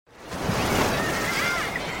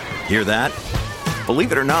Hear that?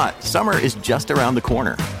 Believe it or not, summer is just around the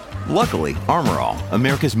corner. Luckily, Armor All,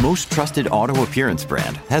 America's most trusted auto appearance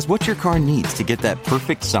brand, has what your car needs to get that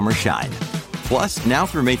perfect summer shine. Plus, now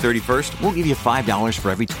through May 31st, we'll give you $5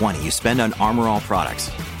 for every $20 you spend on Armor All products.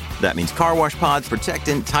 That means car wash pods,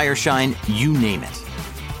 protectant, tire shine, you name it.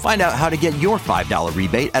 Find out how to get your $5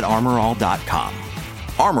 rebate at armorall.com.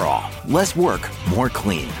 Armor All, less work, more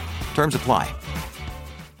clean. Terms apply.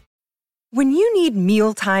 When you need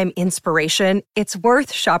mealtime inspiration, it's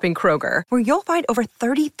worth shopping Kroger, where you'll find over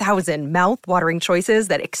 30,000 mouth-watering choices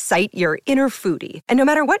that excite your inner foodie. And no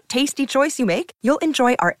matter what tasty choice you make, you'll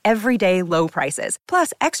enjoy our everyday low prices,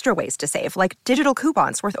 plus extra ways to save, like digital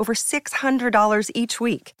coupons worth over $600 each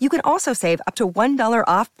week. You can also save up to $1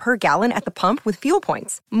 off per gallon at the pump with fuel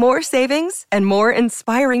points. More savings and more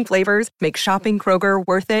inspiring flavors make shopping Kroger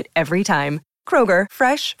worth it every time. Kroger,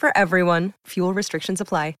 fresh for everyone. Fuel restrictions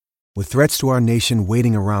apply. With threats to our nation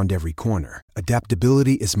waiting around every corner,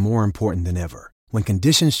 adaptability is more important than ever. When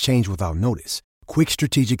conditions change without notice, quick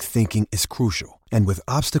strategic thinking is crucial. And with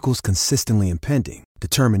obstacles consistently impending,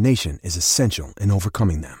 determination is essential in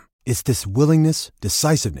overcoming them. It's this willingness,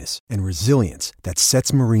 decisiveness, and resilience that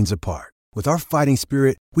sets Marines apart. With our fighting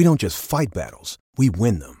spirit, we don't just fight battles, we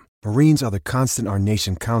win them. Marines are the constant our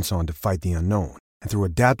nation counts on to fight the unknown. And through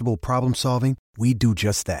adaptable problem solving, we do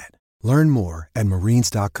just that. Learn more at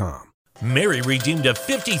marines.com. Mary redeemed a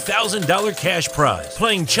 $50,000 cash prize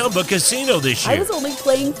playing Chumba Casino this year. I was only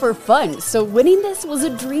playing for fun, so winning this was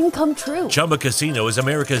a dream come true. Chumba Casino is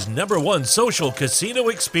America's #1 social casino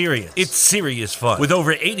experience. It's serious fun. With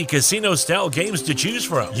over 80 casino-style games to choose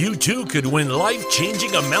from, you too could win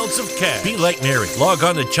life-changing amounts of cash. Be like Mary. Log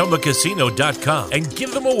on to ChumbaCasino.com and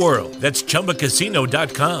give them a whirl. That's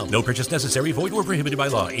ChumbaCasino.com. No purchase necessary. Void or prohibited by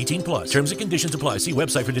law. 18+. Terms and conditions apply. See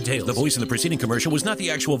website for details. The voice in the preceding commercial was not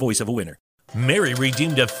the actual voice of a winner. Mary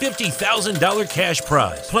redeemed a $50,000 cash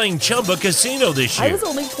prize playing Chumba Casino this year. I was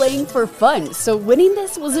only playing for fun, so winning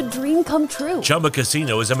this was a dream come true. Chumba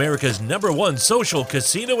Casino is America's #1 social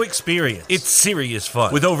casino experience. It's serious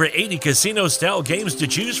fun. With over 80 casino-style games to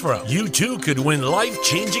choose from, you too could win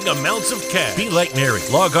life-changing amounts of cash. Be like Mary.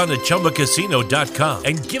 Log on to ChumbaCasino.com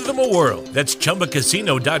and give them a whirl. That's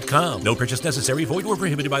ChumbaCasino.com. No purchase necessary. Void or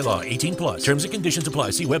prohibited by law. 18+. Terms and conditions apply.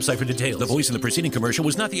 See website for details. The voice in the preceding commercial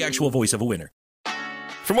was not the actual voice of a winner.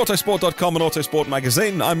 From Autosport.com and Autosport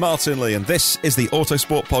Magazine, I'm Martin Lee, and this is the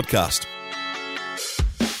Autosport Podcast.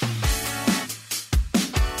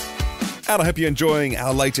 And I hope you're enjoying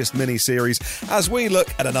our latest mini-series as we look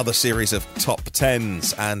at another series of top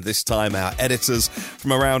 10s. And this time our editors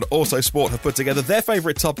from around Autosport have put together their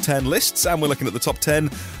favourite top 10 lists, and we're looking at the top 10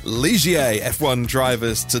 Ligier F1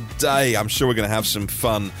 drivers today. I'm sure we're going to have some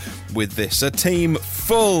fun with this. A team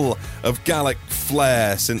full of Gallic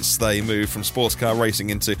flair since they moved from sports car racing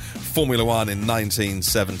into Formula One in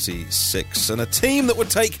 1976. And a team that would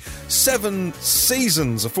take 7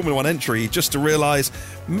 seasons of Formula One entry just to realise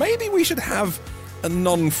maybe we should have a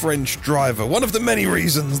non-French driver. One of the many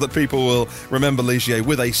reasons that people will remember Ligier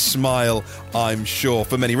with a smile, I'm sure,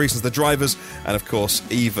 for many reasons. The drivers, and of course,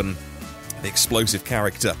 even the explosive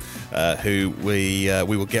character who we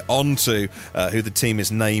will get on to, who the team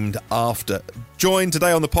is named after. Joined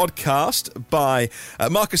today on the podcast by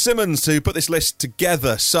Marcus Simmons to put this list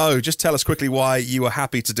together. So just tell us quickly why you were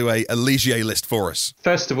happy to do a Ligier list for us.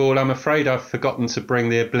 First of all, I'm afraid I've forgotten to bring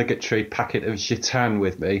the obligatory packet of Gitane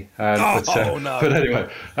with me. No. But anyway,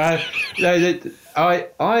 I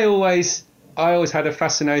always had a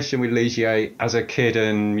fascination with Ligier as a kid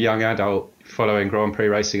and young adult, following Grand Prix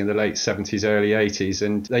racing in the late 70s, early 80s.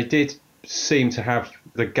 And they did seem to have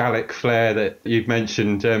the Gallic flair that you've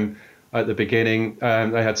mentioned at the beginning.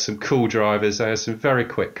 They had some cool drivers. They had some very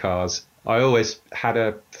quick cars. I always had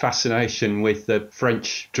a fascination with the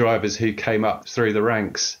French drivers who came up through the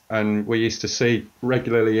ranks, and we used to see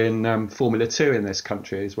regularly in Formula 2 in this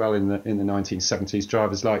country as well in the 1970s.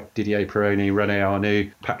 Drivers like Didier Pironi, René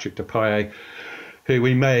Arnoux, Patrick Depailler, who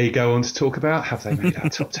we may go on to talk about. Have they made our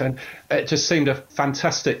top 10? It just seemed a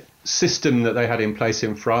fantastic system that they had in place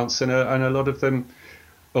in France, and a lot of them,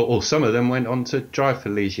 or some of them, went on to drive for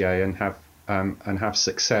Ligier and have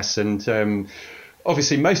success. And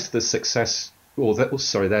obviously, most of the success,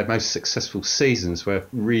 their most successful seasons were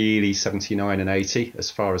really 79 and 80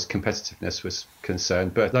 as far as competitiveness was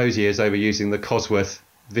concerned. But those years they were using the Cosworth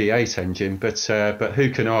V8 engine, but who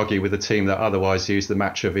can argue with a team that otherwise used the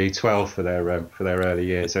Matra V12 for their early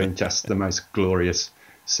years? I mean, just the most glorious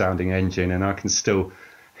sounding engine, and I can still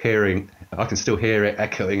hear it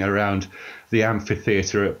echoing around the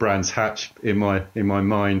amphitheatre at Brands Hatch in my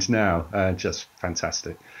mind now. Just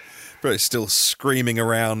fantastic. but it's still screaming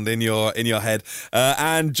around in your head.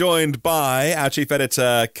 And joined by our chief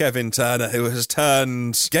editor, Kevin Turner, who has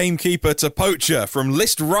turned gamekeeper to poacher, from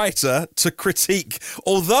list writer to critique.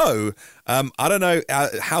 Although I don't know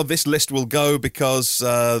how this list will go, because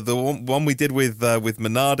the one we did with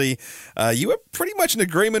Minardi, you were pretty much in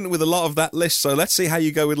agreement with a lot of that list. So let's see how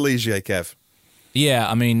you go with Ligier, Kev.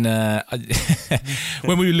 Yeah, I mean,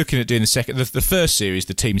 when we were looking at doing the first series,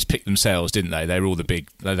 the teams picked themselves, didn't they? They were all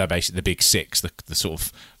they're basically the big six, the sort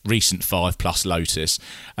of recent 5 plus Lotus.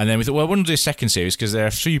 And then we thought, well, I want to do a second series because there are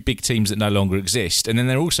a few big teams that no longer exist. And then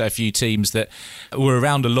there are also a few teams that were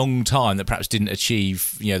around a long time that perhaps didn't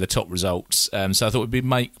achieve, the top results. So I thought it'd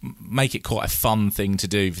make it quite a fun thing to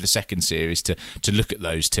do for the second series to look at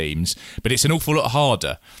those teams. But it's an awful lot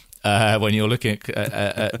harder when you're looking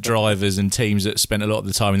at drivers and teams that spent a lot of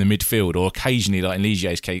the time in the midfield, or occasionally, like in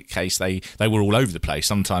Ligier's case, they were all over the place.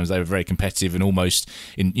 Sometimes they were very competitive and almost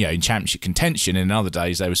in championship contention, and in other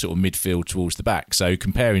days they were sort of midfield towards the back. So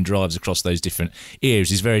comparing drivers across those different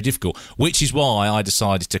eras is very difficult, which is why I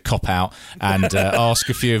decided to cop out and ask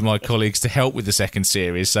a few of my colleagues to help with the second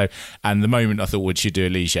series. So, and the moment I thought we should do a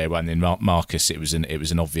Ligier one, then Marcus, it was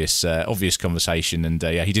an obvious conversation, and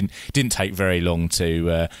he didn't take very long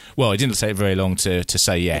to. Well, it didn't take very long to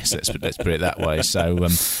say yes. Let's put it that way. So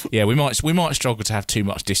we might struggle to have too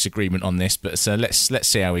much disagreement on this, but let's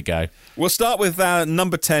see how we go. We'll start with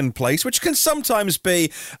number 10 place, which can sometimes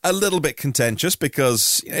be a little bit contentious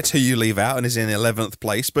because it's who you leave out and is in 11th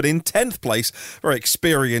place. But in 10th place, very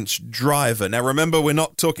experienced driver. Now, remember, we're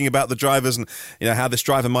not talking about the drivers and how this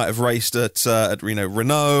driver might have raced at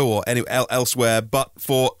Renault or elsewhere, but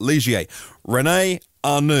for Ligier, René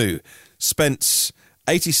Arnoux spent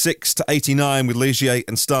 86 to 89 with Ligier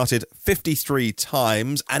and started 53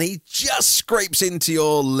 times, and he just scrapes into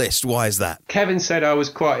your list. Why is that? Kevin said I was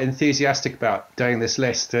quite enthusiastic about doing this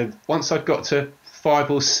list, and once I'd got to 5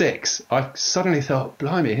 or 6, I suddenly thought,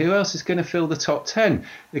 blimey, who else is going to fill the top 10?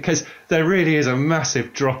 Because there really is a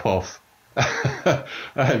massive drop-off.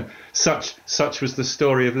 Such was the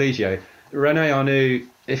story of Ligier. René Arnoux,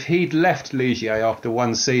 if he'd left Ligier after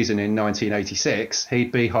one season in 1986,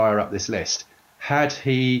 he'd be higher up this list. Had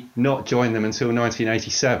he not joined them until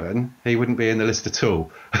 1987, he wouldn't be in the list at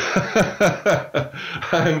all.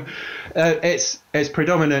 It's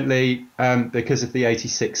predominantly because of the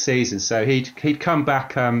 86 season. So he'd come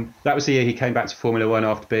back. That was the year he came back to Formula One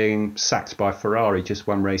after being sacked by Ferrari just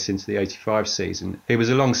one race into the 85 season. He was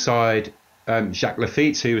alongside Jacques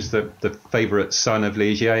Laffite, who was the favourite son of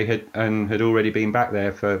Ligier, had already been back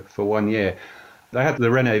there for 1 year. They had the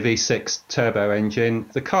Renault V6 turbo engine.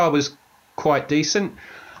 The car was quite decent.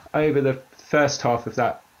 Over the first half of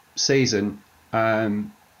that season,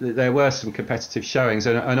 there were some competitive showings,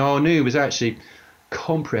 and Arnoux was actually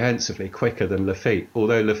comprehensively quicker than Laffite,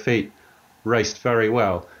 although Laffite raced very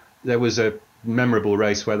well. There was a memorable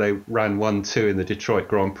race where they ran 1-2 in the Detroit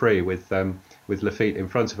Grand Prix with Laffite in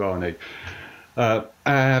front of Arnoux. But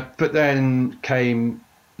then came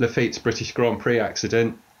Laffite's British Grand Prix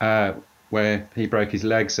accident, where he broke his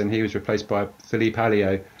legs and he was replaced by Philippe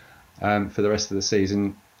Alliot for the rest of the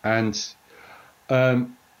season. And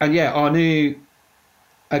Arnoux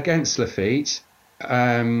against Laffite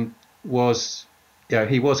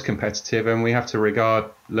he was competitive, and we have to regard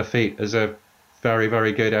Laffite as a very,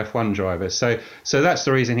 very good F1 driver. So that's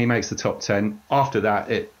the reason he makes the top 10. After that,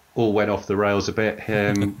 it all went off the rails a bit.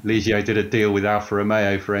 Ligier did a deal with Alfa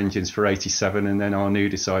Romeo for engines for 87, and then Arnoux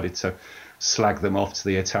decided to slag them off to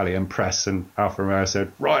the Italian press, and Alfa Romeo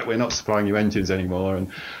said, right, we're not supplying you engines anymore. And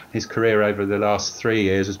his career over the last 3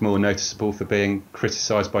 years was more noticeable for being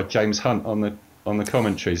criticised by James Hunt on the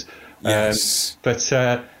commentaries. Yes.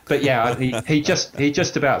 But yeah, he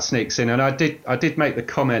just about sneaks in, and I did make the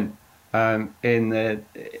comment in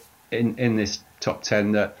this top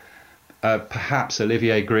 10 that perhaps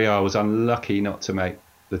Olivier Griard was unlucky not to make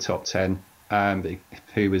the top 10,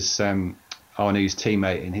 who was Arnoux's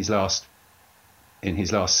teammate in his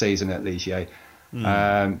last season at Ligier.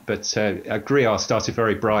 But Griard started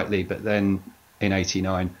very brightly, but then in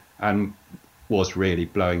 89 and was really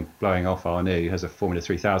blowing off Arnoux as a Formula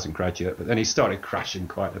 3000 graduate, but then he started crashing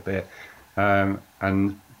quite a bit,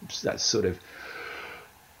 and that sort of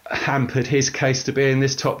hampered his case to be in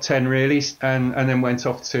this top 10 really, and then went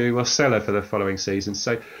off to Osella for the following season.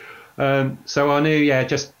 So Arnoux,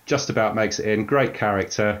 just about makes it in. Great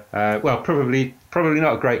character. Well, probably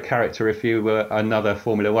not a great character if you were another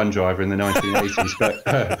Formula One driver in the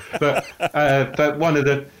 1980s, but one of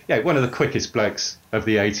the quickest blokes of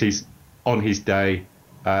the 80s on his day,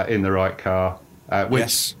 in the right car,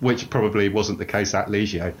 which probably wasn't the case at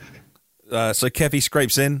Ligier. So Kevy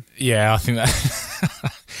scrapes in. Yeah, I think that.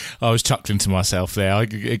 I was chuckling to myself there. I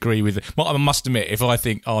agree with it. I must admit, if I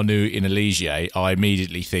think Arnoux in a Ligier, I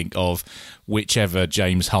immediately think of whichever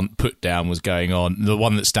James Hunt put down was going on. The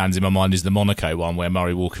one that stands in my mind is the Monaco one, where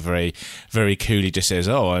Murray Walker very, very coolly just says,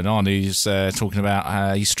 "Oh, and Arnoux talking about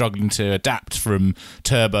how he's struggling to adapt from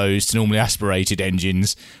turbos to normally aspirated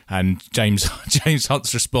engines," and James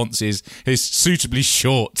Hunt's response is suitably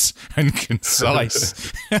short and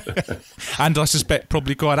concise, and I suspect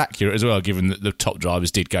probably quite accurate as well, given that the top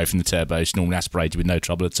drivers did go from the turbos to normally aspirated with no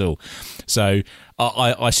trouble at all. So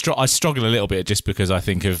I struggle a little bit just because I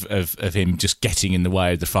think of him just getting in the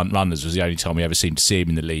way of the front runners. Was the only time we ever seemed to see him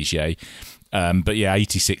in the Ligier. But yeah,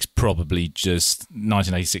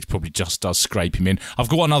 1986 probably just does scrape him in. I've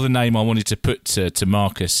got one other name I wanted to put to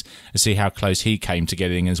Marcus and see how close he came to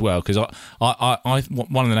getting as well, because I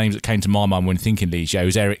one of the names that came to my mind when thinking Ligier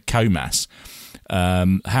was Eric Comas.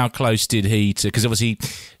 How close did he to... Because obviously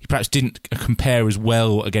he perhaps didn't compare as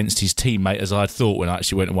well against his teammate as I'd thought when I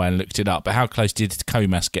actually went away and looked it up. But how close did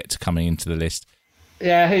Comas get to coming into the list?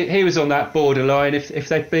 Yeah, he was on that borderline. If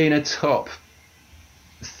they'd been a top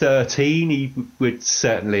 13, he would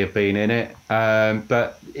certainly have been in it.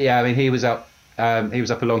 But yeah, I mean, he was up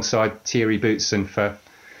alongside Thierry Boutsen for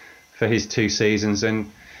his 2 seasons,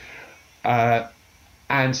 and the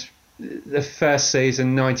first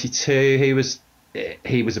season, 92, he was a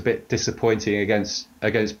bit disappointing against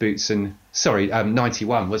Boutsen. Sorry,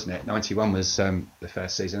 91, wasn't it? 91 was the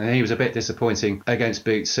first season, and he was a bit disappointing against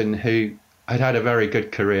Boutsen, who had a very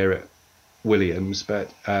good career at Williams,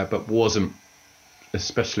 but wasn't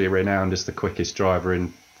especially renowned as the quickest driver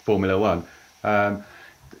in Formula One.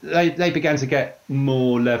 They began to get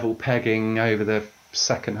more level pegging over the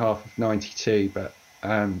second half of 92, but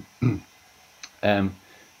I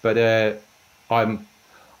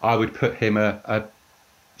would put him a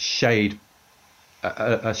shade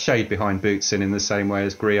behind Boutsen in the same way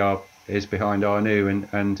as Gréard is behind Arnoux,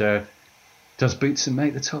 and does Boutsen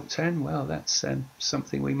make the top 10? Well, that's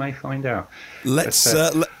something we may find out.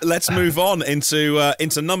 Let's move on into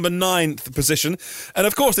number 9th position. And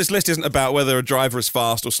of course, this list isn't about whether a driver is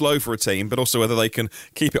fast or slow for a team, but also whether they can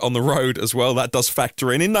keep it on the road as well. That does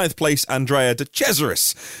factor in. In 9th place, Andrea de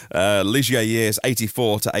Cesaris. Ligier years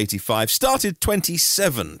 84 to 85. Started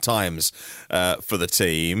 27 times for the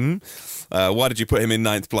team. Why did you put him in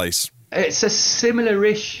 9th place? It's a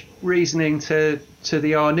similar-ish reasoning to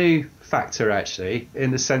the Arnoux factor, actually,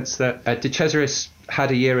 in the sense that de Cesaris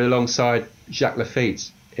had a year alongside Jacques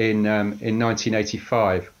Laffite in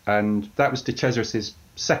 1985, and that was de Cesaris's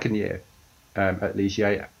second year at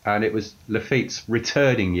Ligier, and it was Laffite's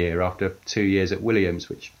returning year after 2 years at Williams,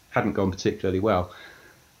 which hadn't gone particularly well.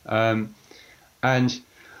 And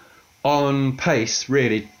on pace,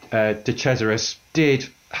 really, de Cesaris did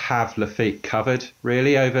have Laffite covered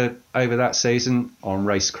really over that season on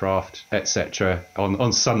racecraft, etc.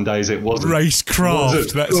 On Sundays it wasn't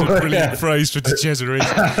racecraft. That's a brilliant phrase for de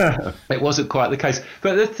Cesaris. It wasn't quite the case,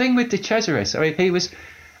 but the thing with de Cesaris, I mean,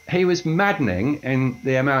 he was maddening in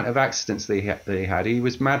the amount of accidents that he had. He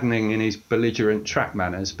was maddening in his belligerent track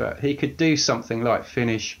manners, but he could do something like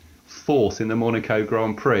finish 4th in the Monaco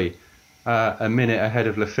Grand Prix, a minute ahead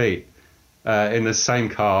of Laffite in the same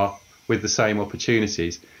car with the same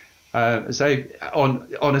opportunities. So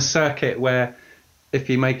on a circuit where if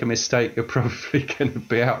you make a mistake, you're probably going to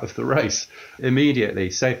be out of the race immediately.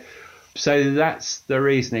 So that's the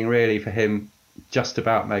reasoning really for him just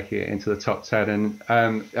about making it into the top 10.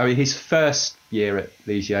 And I mean, his first year at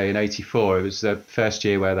Ligier in 84, it was the first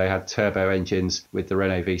year where they had turbo engines with the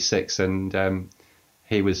Renault V6, and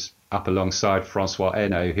he was up alongside Francois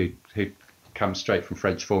Hennault, who comes straight from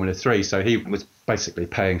French Formula 3, so he was basically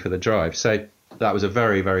paying for the drive. So that was a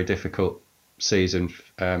very, very difficult season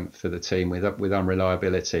for the team with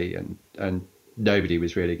unreliability, and nobody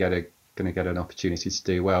was really going to get an opportunity to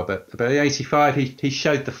do well. But in 85, he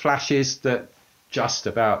showed the flashes that just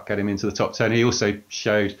about get him into the top 10. He also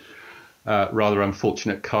showed rather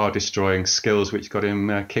unfortunate car-destroying skills, which got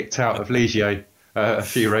him kicked out of Ligier a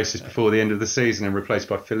few races before the end of the season and replaced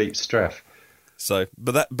by Philippe Streff. So,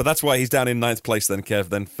 but that's why he's down in 9th place then, Kev.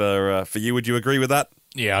 Then for you, would you agree with that?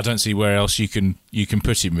 Yeah, I don't see where else you can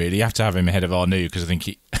put him really. You have to have him ahead of Arnoux, because I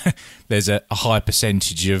think there's a high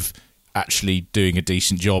percentage of actually doing a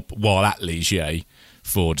decent job while at Ligier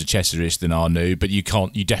for de Cesaris than Arnoux, but you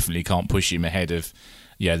definitely can't push him ahead of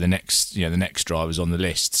the next drivers on the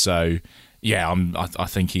list. So yeah, I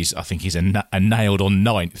think he's a nailed on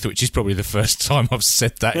 9th, which is probably the first time I've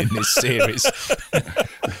said that in this series.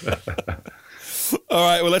 All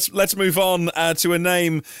right, well, let's move on to a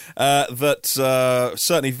name that's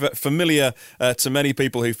certainly familiar to many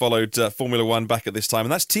people who followed Formula One back at this time,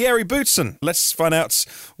 and that's Thierry Boutsen. Let's find out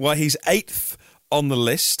why he's 8th on the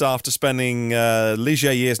list after spending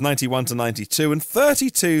Ligier years 91 to 92 and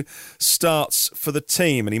 32 starts for the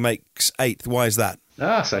team, and he makes 8th. Why is that?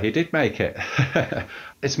 So he did make it.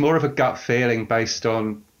 It's more of a gut feeling based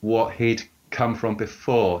on what he'd come from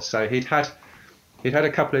before. So he'd had a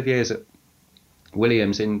couple of years at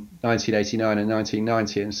Williams in 1989 and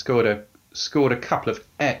 1990 and scored a couple of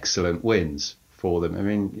excellent wins for them. I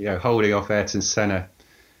mean, holding off Ayrton Senna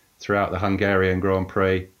throughout the Hungarian Grand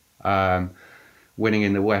Prix, winning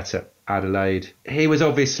in the wet at Adelaide. He was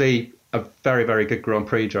obviously a very, very good Grand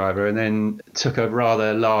Prix driver, and then took a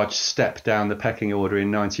rather large step down the pecking order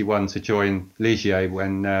in 91 to join Ligier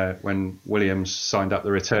when Williams signed up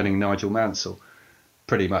the returning Nigel Mansell.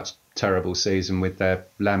 Pretty much terrible season with their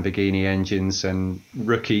Lamborghini engines and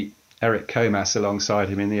rookie Eric Comas alongside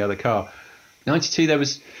him in the other car. 92,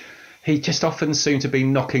 he just often seemed to be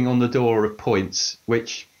knocking on the door of points,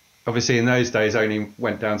 which obviously in those days only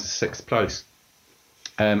went down to 6th place.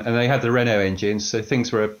 And they had the Renault engines, so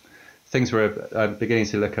things were beginning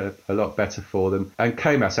to look a lot better for them. And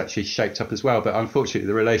Comas actually shaped up as well, but unfortunately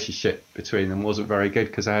the relationship between them wasn't very good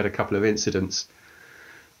because they had a couple of incidents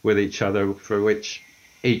with each other for which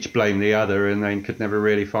each blamed the other, and they could never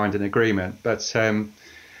really find an agreement. But so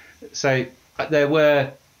there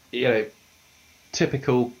were,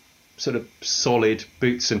 typical sort of solid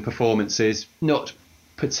Boutsen performances, not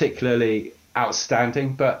particularly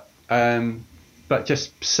outstanding, but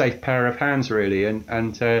just safe pair of hands really.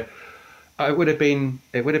 And it would have been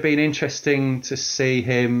interesting to see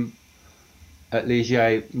him at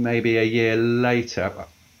Ligier maybe a year later.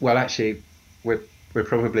 Well, actually, we're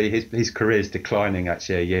probably his career's declining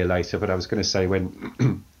actually a year later. But I was going to say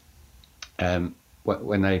when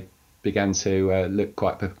they began to look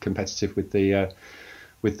quite competitive with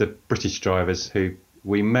the British drivers who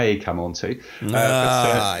we may come on to.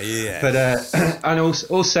 Yes. But and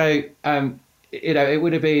also it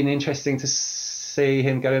would have been interesting to see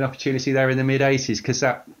him get an opportunity there in the mid-80s, because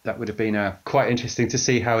that would have been quite interesting to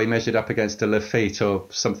see how he measured up against a Lafitte or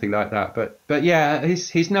something like that. But yeah,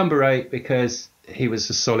 he's number 8 because he was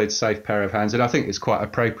a solid, safe pair of hands, and I think it's quite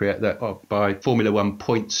appropriate that by Formula One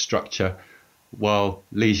point structure, while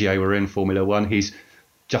Ligier were in Formula One, he's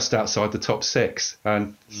just outside the top 6,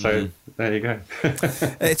 and so there you go.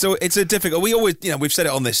 It's a difficult. We always, we've said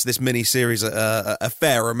it on this mini series a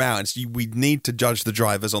fair amount. We need to judge the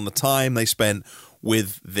drivers on the time they spent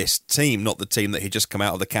with this team, not the team that he just come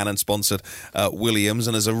out of the Canon sponsored Williams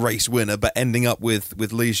and as a race winner, but ending up with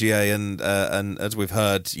Ligier and as we've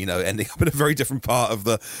heard, ending up in a very different part of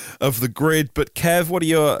the grid. But Kev, what are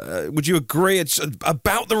your? Would you agree it's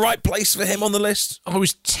about the right place for him on the list? I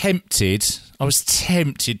was tempted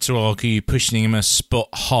to argue pushing him a spot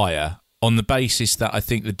higher on the basis that I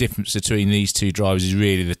think the difference between these two drivers is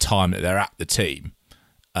really the time that they're at the team.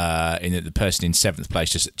 In that the person in 7th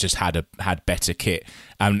place just had better kit,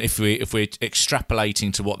 and if we're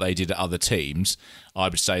extrapolating to what they did at other teams, I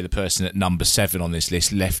would say the person at number 7 on this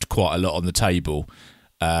list left quite a lot on the table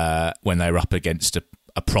when they were up against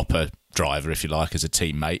a proper driver, if you like, as a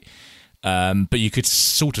teammate. But you could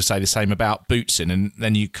sort of say the same about Boutsen, and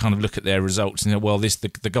then you kind of look at their results and well,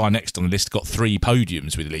 the guy next on the list got 3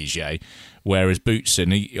 podiums with Ligier, whereas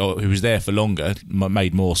Boutsen, who was there for longer,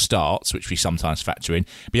 made more starts, which we sometimes factor in,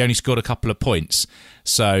 but he only scored a couple of points.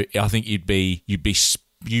 So I think you'd be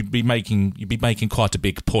making quite a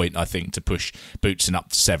big point, I think, to push Boutsen up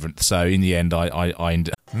to 7th. So in the end, I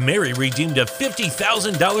Mary redeemed a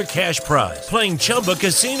 $50,000 cash prize playing Chumba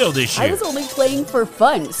Casino this year. I was only playing for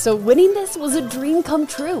fun, so winning this was a dream come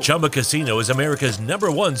true. Chumba Casino is America's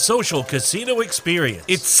 #1 social casino experience.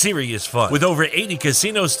 It's serious fun. With over 80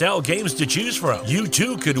 casino-style games to choose from, you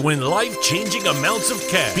too could win life-changing amounts of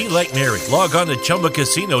cash. Be like Mary. Log on to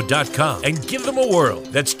ChumbaCasino.com and give them a whirl.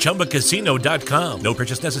 That's ChumbaCasino.com. No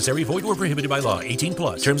purchase necessary. Void or prohibited by law.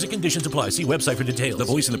 18+. Terms and conditions apply. See website for details. The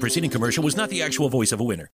voice in the preceding commercial was not the actual voice of a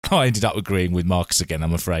winner. I ended up agreeing with Marcus again,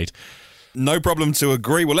 I'm afraid. No problem to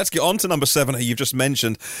agree. Well, let's get on to number 7, who you've just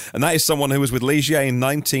mentioned, and that is someone who was with Ligier in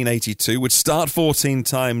 1982, would start 14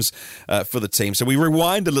 times for the team. So we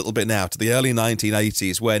rewind a little bit now to the early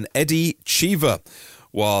 1980s when Eddie Cheever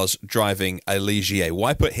was driving a Ligier.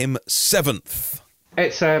 Why put him 7th?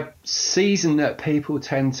 It's a season that people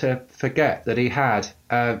tend to forget that he had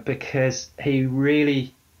because he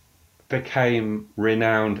really became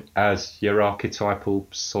renowned as your archetypal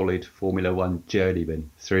solid Formula One journeyman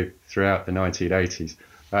throughout the 1980s.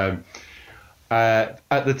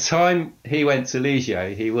 At the time he went to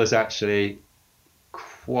Ligier, he was actually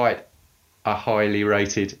quite a highly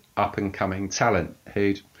rated up-and-coming talent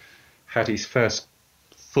who'd had his first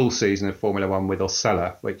full season of Formula One with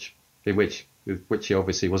Osella, which he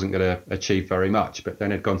obviously wasn't going to achieve very much, but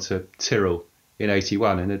then had gone to Tyrrell in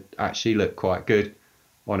 81 and had actually looked quite good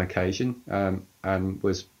on occasion, and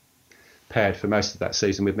was paired for most of that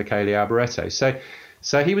season with Michele Alboreto.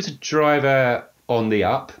 So he was a driver on the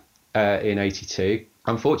up in 82.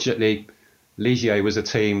 Unfortunately, Ligier was a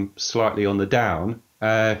team slightly on the down.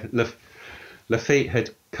 Laffite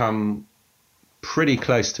had come pretty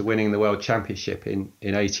close to winning the World Championship in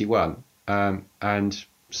 81, and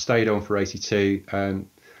stayed on for 82, and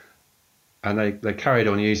they carried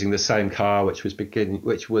on using the same car, which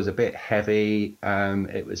was a bit heavy.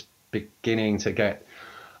 It was beginning to get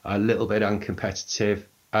a little bit uncompetitive,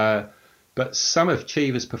 but some of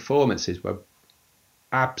Cheever's performances were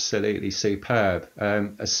absolutely superb,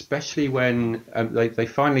 especially when they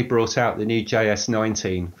finally brought out the new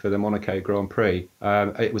JS19 for the Monaco Grand Prix.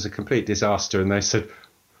 It was a complete disaster, and they said,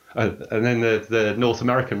 and then the North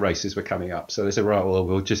American races were coming up, so they said, right, well,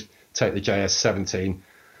 we'll just take the JS17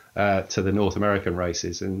 to the North American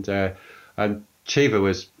races, and Cheever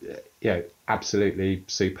was absolutely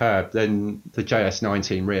superb. Then the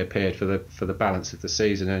JS19 reappeared for the balance of the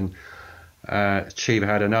season, and Cheever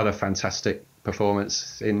had another fantastic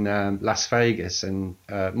performance in Las Vegas, and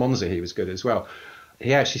Monza he was good as well.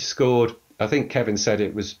 He actually scored, I think Kevin said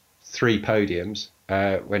it was 3 podiums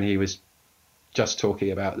when he was just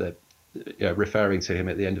talking about referring to him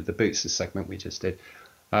at the end of the Bootster segment we just did.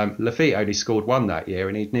 Laffite only scored 1 that year,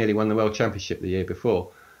 and he'd nearly won the World Championship the year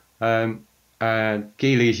before. And Guy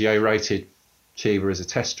Ligier rated Cheever as a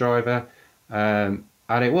test driver, and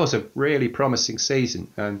it was a really promising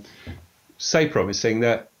season. So promising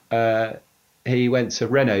that he went to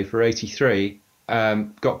Renault for 83,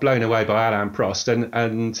 got blown away by Alain Prost,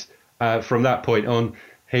 and from that point on,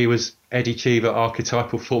 he was Eddie Cheever,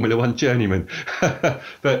 archetypal Formula One journeyman.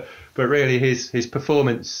 but really, his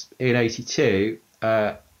performance in 82,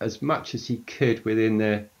 as much as he could within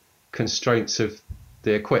the constraints of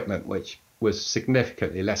the equipment, which was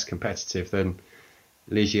significantly less competitive than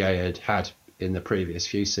Ligier had in the previous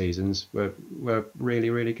few seasons, were really,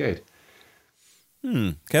 really good.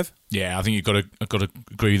 Kev? Yeah, I think you've got to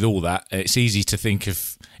agree with all that. It's easy to think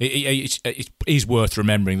of. It is worth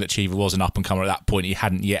remembering that Cheever was an up and comer at that point. He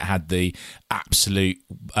hadn't yet had the absolute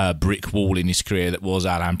brick wall in his career that was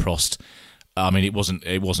Alain Prost. I mean, it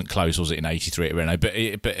wasn't close, was it, in '83 at Renault? But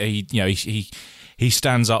he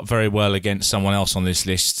stands up very well against someone else on this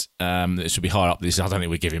list that should be higher up this. I don't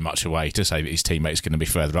think we're giving much away to say that his teammate's going to be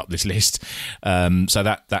further up this list. So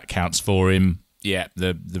that counts for him. Yeah,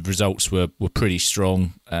 the results were pretty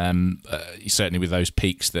strong, certainly with those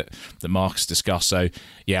peaks that Marcus discussed. So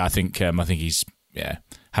yeah, I think he's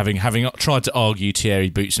having tried to argue Thierry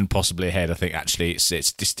Boutsen possibly ahead. I think actually it's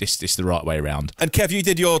the right way around. And Kev, you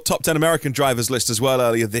did your top 10 American drivers list as well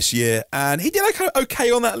earlier this year, and he did okay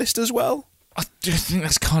on that list as well. I just think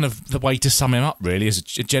that's kind of the way to sum him up, really.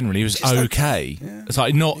 Generally, he was okay. Yeah. It's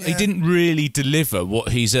like he didn't really deliver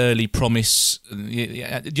what his early promise.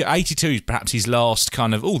 82 is perhaps his last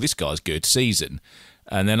kind of, this guy's good season.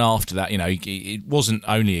 And then after that, it wasn't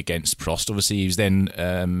only against Prost. Obviously, he was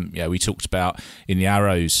then, we talked about in the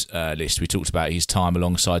Arrows list, we talked about his time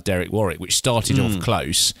alongside Derek Warwick, which started off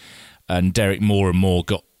close, and Derek more and more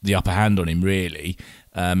got the upper hand on him, really.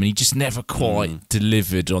 And he just never quite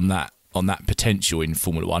delivered on that potential in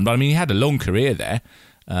Formula One. But I mean, he had a long career there.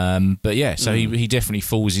 But yeah, so he definitely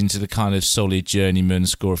falls into the kind of solid journeyman,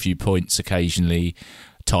 score a few points occasionally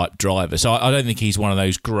type driver. So I don't think he's one of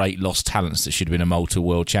those great lost talents that should have been a multiple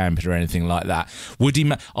world champion or anything like that. Would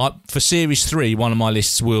he? For Series 3, one of my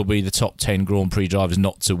lists will be the top 10 Grand Prix drivers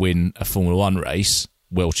not to win a Formula One race,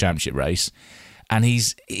 World Championship race. And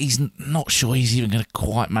he's not sure he's even going to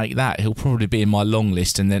quite make that. He'll probably be in my long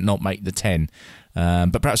list and then not make the 10.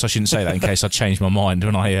 But perhaps I shouldn't say that in case I change my mind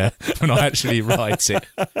when I actually write it.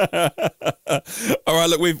 All right,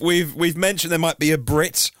 look, we've mentioned there might be a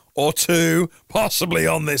Brit or two possibly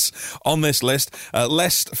on this list.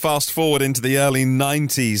 Let's fast forward into the early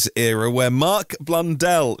 90s era where Marc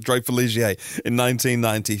Blundell drove for Ligier in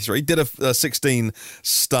 1993, did a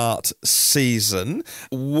 16-start season.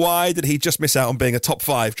 Why did he just miss out on being a top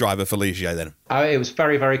 5 driver for Ligier then? It was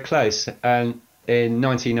very, very close. And in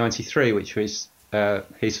 1993, which was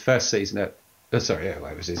his first season it was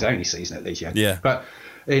his only season at Ligier. Yeah. But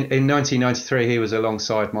in 1993, he was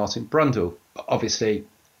alongside Martin Brundle. Obviously,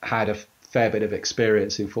 had a fair bit of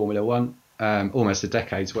experience in Formula One, almost a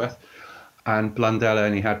decade's worth. And Blundell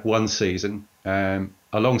only had one season,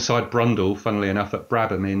 alongside Brundle, funnily enough, at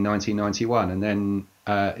Brabham in 1991. And then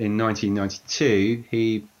in 1992,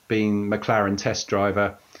 he'd been McLaren test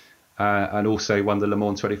driver and also won the Le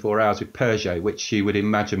Mans 24 Hours with Peugeot, which you would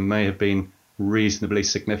imagine may have been reasonably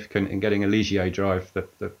significant in getting a Ligier drive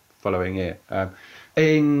the following year.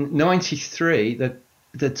 In 93,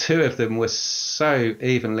 the two of them were so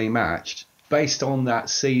evenly matched. Based on that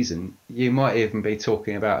season, you might even be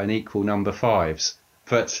talking about an equal number fives.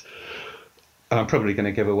 But I'm probably going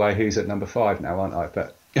to give away who's at number 5 now, aren't I?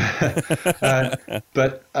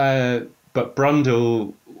 But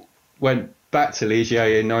Brundle went back to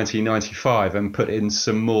Ligier in 1995 and put in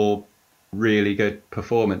some more really good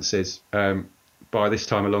performances. By this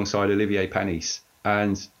time, alongside Olivier Panis,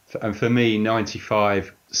 and for me,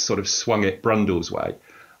 95 sort of swung it Brundle's way,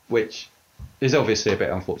 which is obviously a bit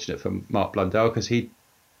unfortunate for Mark Blundell because he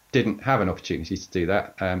didn't have an opportunity to do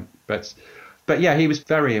that. But yeah, he was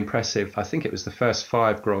very impressive. I think it was the first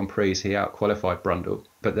 5 Grand Prix he out-qualified Brundle,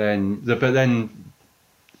 but then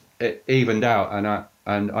it evened out,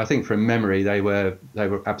 and I think from memory they were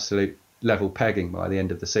absolute level pegging by the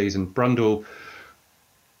end of the season. Brundle,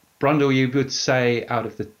 you would say, out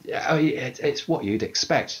of the, it's what you'd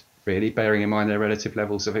expect, really, bearing in mind their relative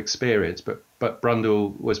levels of experience. But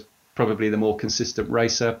Brundle was probably the more consistent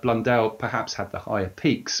racer. Blundell perhaps had the higher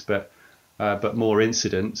peaks, but more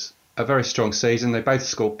incidents. A very strong season. They both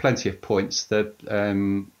scored plenty of points. They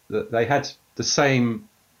had the same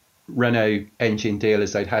Renault engine deal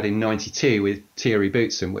as they'd had in '92 with Thierry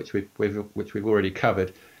Boutsen, which we've already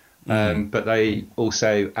covered. But they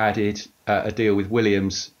also added a deal with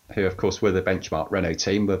Williams, who of course were the benchmark Renault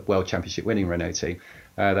team, the World Championship winning Renault team.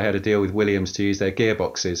 They had a deal with Williams to use their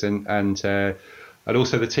gearboxes, and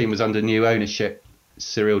also the team was under new ownership.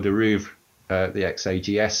 Cyril de Rouvre, the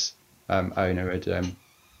ex-AGS owner, had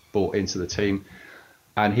bought into the team,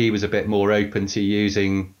 and he was a bit more open to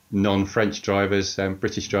using non-French drivers,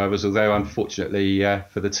 British drivers, although unfortunately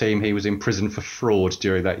for the team he was in prison for fraud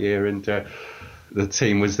during that year, and the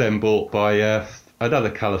team was then bought by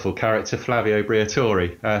another colourful character, Flavio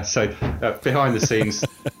Briatore. So behind the scenes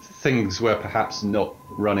things were perhaps not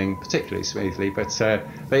running particularly smoothly, but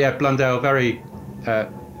yeah, Blundell, very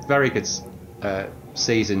good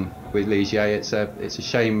season with Ligier. It's a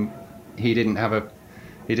shame he didn't have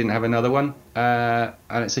another one, and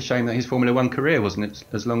it's a shame that his Formula One career wasn't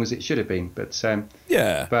as long as it should have been. But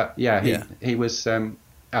he was.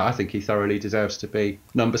 I think he thoroughly deserves to be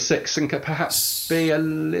number 6, and could perhaps be a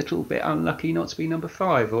little bit unlucky not to be number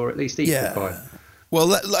 5, or at least equal 5.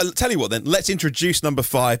 Well, I'll tell you what then. Let's introduce number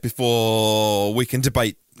 5 before we can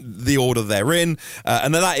debate the order they're in.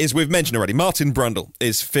 And then that is, we've mentioned already, Martin Brundle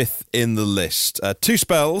is 5th in the list. 2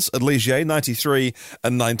 spells at Ligier, 93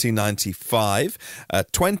 and 1995.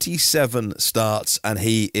 27 starts, and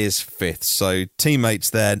he is 5th. So teammates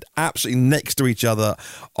there, absolutely next to each other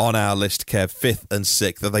on our list, Kev, 5th and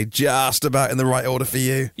 6th. Are they just about in the right order for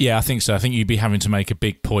you? Yeah, I think so. I think you'd be having to make a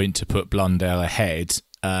big point to put Blundell ahead.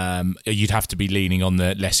 You'd have to be leaning on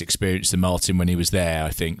the less experience than Martin when he was there, I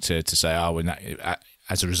think, to say,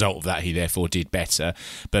 as a result of that, he therefore did better.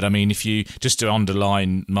 But I mean, if you just to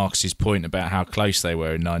underline Marcus's point about how close they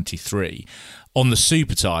were in 93, on the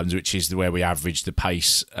super times, which is where we average the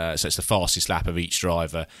pace, so it's the fastest lap of each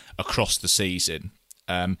driver across the season,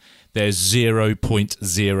 there's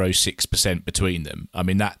 0.06% between them. I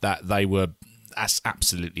mean, that's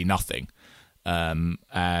absolutely nothing.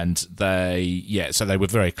 And so they were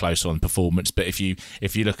very close on performance. But if you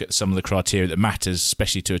look at some of the criteria that matters,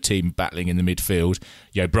 especially to a team battling in the midfield,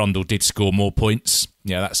 Brundle did score more points.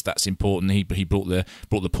 That's important. He brought the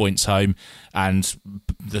points home, and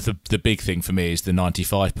the big thing for me is the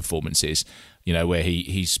 95 performances. Where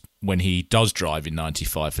he's when he does drive in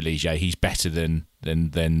 95 for Ligier, he's better than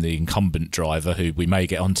the incumbent driver, who we may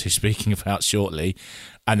get onto speaking about shortly.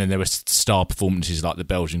 And then there were star performances like the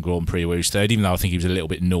Belgian Grand Prix where he was 3rd, even though I think he was a little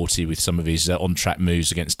bit naughty with some of his on-track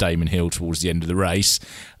moves against Damon Hill towards the end of the race.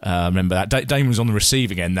 Remember that. Damon was on the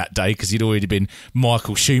receiving end that day because he'd already been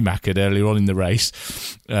Michael Schumachered earlier on in the race.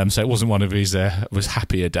 So it wasn't one of his was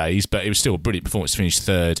happier days, but it was still a brilliant performance to finish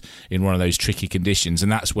 3rd in one of those tricky conditions.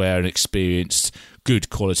 And that's where an experienced,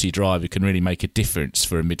 good quality driver can really make a difference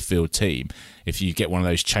for a midfield team. If you get one of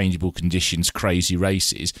those changeable conditions, crazy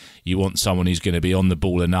races, you want someone who's going to be on the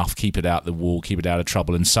ball enough, keep it out the wall, keep it out of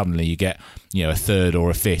trouble, and suddenly you get a 3rd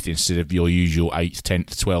or a 5th instead of your usual 8th,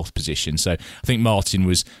 10th, 12th position. So I think Martin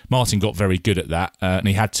got very good at that, and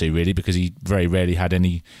he had to really, because he very rarely had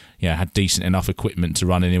had decent enough equipment to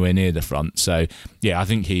run anywhere near the front. So yeah, I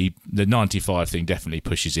think the 95 thing definitely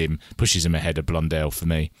pushes him ahead of Blundell for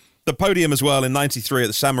me. The podium as well in 93 at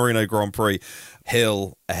the San Marino Grand Prix.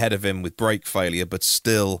 Hill ahead of him with brake failure, but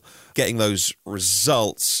still getting those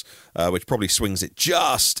results, which probably swings it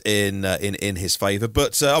just in his favour.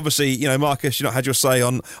 But obviously, Marcus, you've not had your say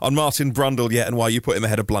on Martin Brundle yet and why you put him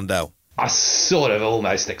ahead of Blundell. I sort of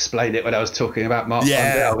almost explained it when I was talking about Mark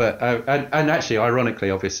Blundell, but and actually,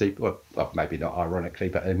 ironically, obviously, well, maybe not ironically,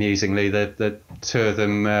 but amusingly, the two of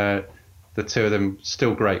them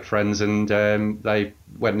still great friends, and they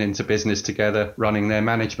went into business together, running their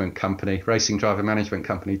management company, racing driver management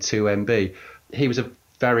company, 2MB. He was a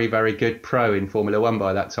very, very good pro in Formula One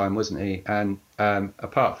by that time, wasn't he? And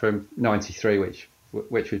apart from 93, which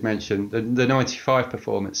we've mentioned, the 95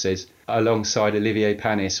 performances alongside Olivier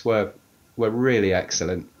Panis were really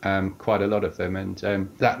excellent, quite a lot of them, and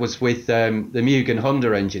that was with the Mugen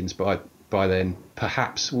Honda engines by then.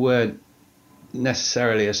 Perhaps weren't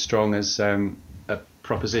necessarily as strong as a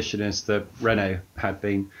proposition as the Renault had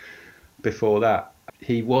been before that.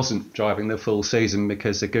 He wasn't driving the full season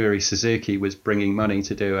because Aguri Suzuki was bringing money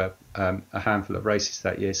to do a handful of races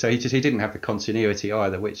that year, so he didn't have the continuity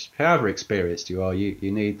either, which, however experienced you are,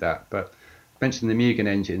 you need that. But I mentioned the Mugen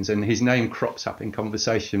engines, and his name crops up in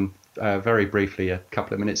conversation very briefly a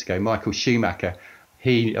couple of minutes ago. Michael Schumacher,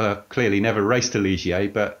 he clearly never raced a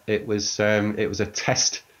Ligier, but it was a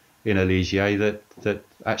test in a Ligier that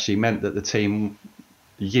actually meant that the team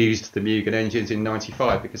used the Mugen engines in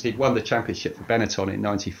 95, because he'd won the championship for Benetton in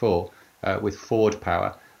 94 with Ford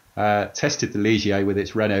power, tested the Ligier with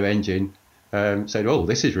its Renault engine, said, oh,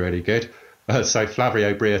 this is really good. So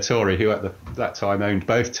Flavio Briatore, who at that time owned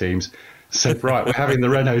both teams, said, right, we're having the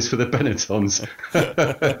Renaults for the Benettons,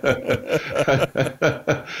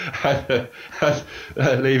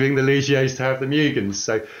 leaving the Ligiers to have the Mugens.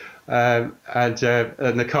 So, and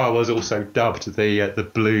the car was also dubbed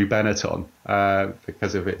the Blue Benetton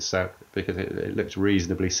because it looked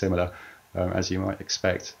reasonably similar, as you might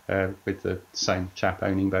expect, with the same chap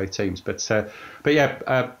owning both teams. But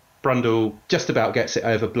yeah, Brundle just about gets it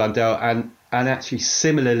over Blundell, and actually,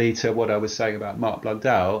 similarly to what I was saying about Mark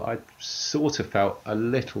Blundell, I sort of felt a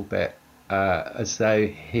little bit as though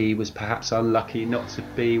he was perhaps unlucky not to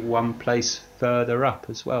be one place further up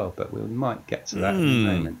as well. But we might get to that in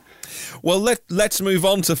a moment. Well, let's move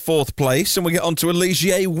on to fourth place, and we get on to a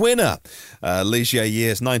Ligier winner. Ligier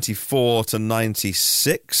years 94 to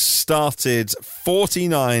 96, started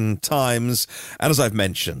 49 times, and as I've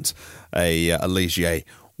mentioned, a Ligier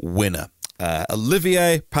winner.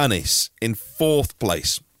 Olivier Panis in fourth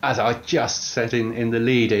place. As I just said in the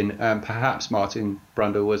lead-in, perhaps Martin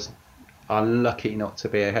Brundle was unlucky not to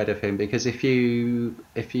be ahead of him, because if you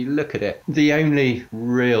look at it, the only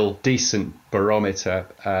real decent barometer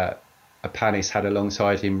Panis had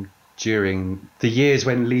alongside him during the years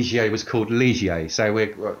when Ligier was called Ligier. So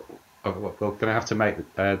we're going to have to make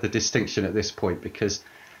the distinction at this point, because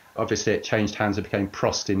obviously it changed hands and became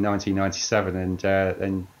Prost in 1997, and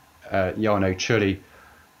then Jarno Trulli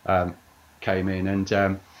came in,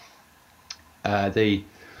 and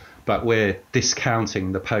but we're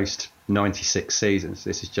discounting the post 96 seasons.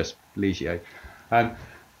 This is just Ligier,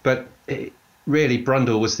 but really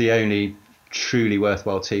Brundle was the only truly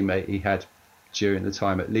worthwhile teammate he had during the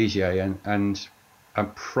time at Ligier, and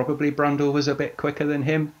probably Brundle was a bit quicker than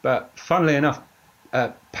him. But funnily enough,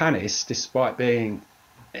 Panis, despite being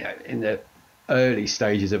in the early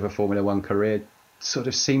stages of a Formula One career, sort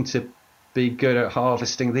of seemed to be good at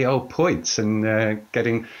harvesting the old points and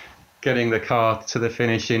getting the car to the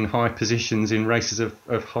finish in high positions in races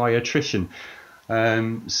of high attrition.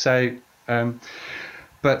 But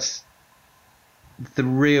the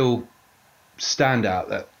real standout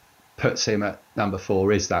that puts him at number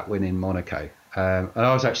 4 is that win in Monaco. And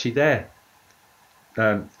I was actually there.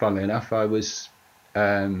 Funnily enough, I was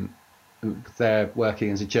there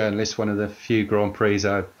working as a journalist, one of the few Grand Prix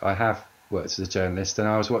I have worked as a journalist, and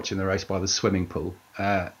I was watching the race by the swimming pool,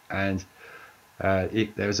 and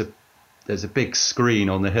there's a big screen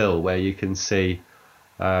on the hill where you can see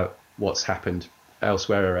what's happened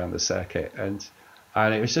elsewhere around the circuit, and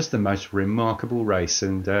it was just the most remarkable race.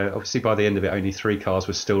 And obviously by the end of it, only 3 cars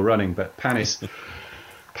were still running, but Panis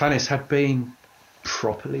had been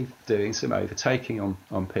properly doing some overtaking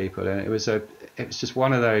on people, and it was just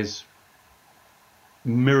one of those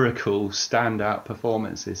miracle standout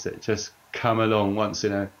performances that just come along once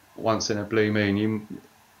in a blue moon.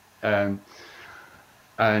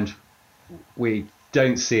 And we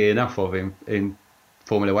don't see enough of him in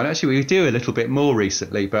Formula One. Actually, we do a little bit more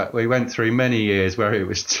recently, but we went through many years where it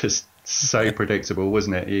was just so predictable,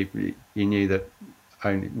 wasn't it? You knew that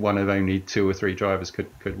only 2 or 3 drivers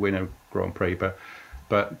could win a Grand Prix,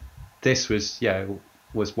 but this was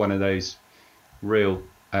one of those real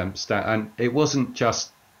And it wasn't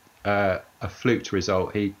just a fluked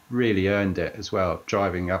result. He really earned it as well,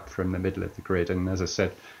 driving up from the middle of the grid, and as I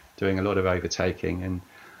said, doing a lot of overtaking,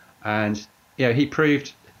 and yeah, he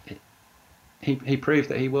proved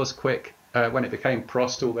that he was quick when it became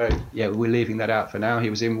Prost. Although we're leaving that out for now.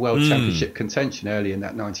 He was in World Championship contention early in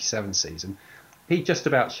that '97 season. He just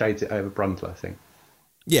about shades it over Brundle, I think.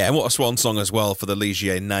 Yeah, and what a swan song as well for the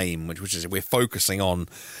Ligier name, which is we're focusing on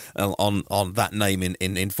that name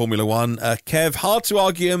in Formula One. Kev, hard to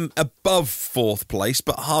argue him above fourth place,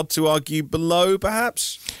 but hard to argue below,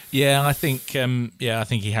 perhaps. Yeah, I think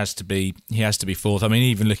he has to be fourth. I mean,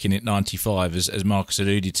 even looking at 95, as Marcus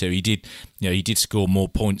alluded to, he did score more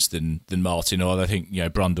points than Martin. Or I think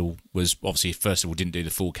Brundle was obviously, first of all, didn't do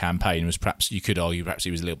the full campaign. Was perhaps, you could argue, perhaps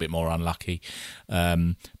he was a little bit more unlucky.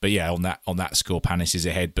 But yeah, on that score, Panis is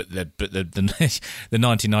ahead. But the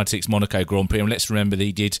 1996 Monaco Grand Prix, and let's remember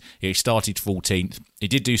that he started 14th. He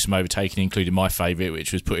did do some overtaking, including my favourite,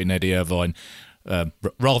 which was putting Eddie Irvine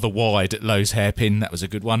rather wide at Lowe's hairpin. That was a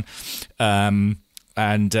good one.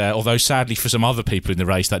 And although sadly for some other people in the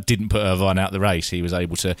race that didn't put Irvine out the race, he was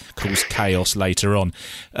able to cause chaos later on.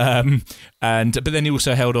 But then he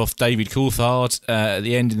also held off David Coulthard at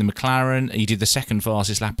the end in the McLaren. He did the second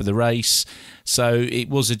fastest lap of the race. So it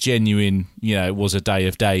was a genuine, it was a day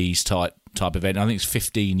of days type event. I think it's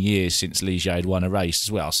 15 years since Ligier had won a race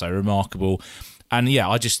as well. So remarkable. And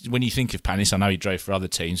yeah, when you think of Panis, I know he drove for other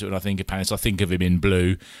teams, but when I think of Panis, I think of him in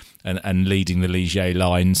blue and leading the Ligier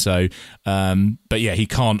line. So, but yeah, he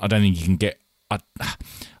can't. I don't think he can get.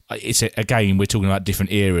 It's again, we're talking about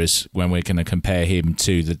different eras when we're going to compare him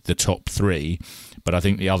to the top three. But I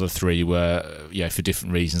think the other three were, for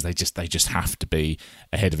different reasons, they just have to be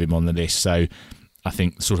ahead of him on the list. So I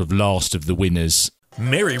think sort of last of the winners.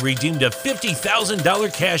 Mary redeemed a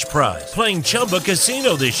 $50,000 cash prize playing Chumba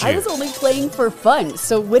Casino this year. I was only playing for fun,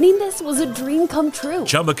 so winning this was a dream come true.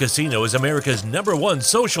 Chumba Casino is America's #1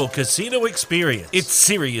 social casino experience. It's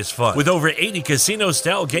serious fun. With over 80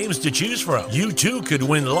 casino-style games to choose from, you too could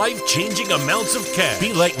win life-changing amounts of cash.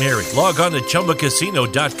 Be like Mary. Log on to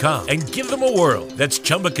ChumbaCasino.com and give them a whirl. That's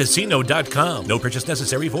ChumbaCasino.com. No purchase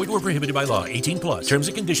necessary. Void where prohibited by law. 18+. Terms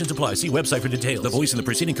and conditions apply. See website for details. The voice in the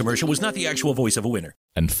preceding commercial was not the actual voice of a winner.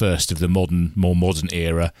 And first of the more modern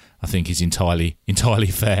era, I think is entirely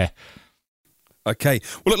fair. Okay,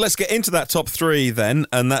 well, look, let's get into that top three then,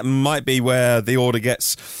 and that might be where the order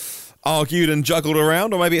gets argued and juggled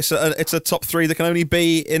around, or maybe it's a top three that can only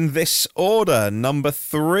be in this order. Number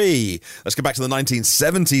 3. Let's go back to the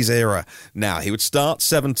 1970s era. Now, he would start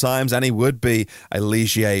 7 times, and he would be a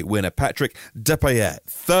Ligier winner. Patrick Depailler,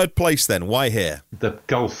 third place then. Why here? The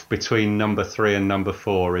gulf between number 3 and number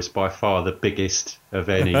 4 is by far the biggest of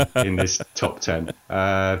any in this top 10.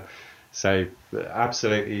 So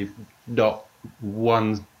absolutely not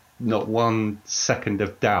one second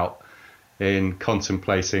of doubt in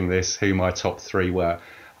contemplating this, who my top 3 were.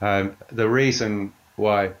 The reason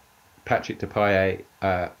why Patrick Depailler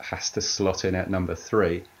has to slot in at number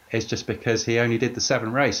 3 is just because he only did the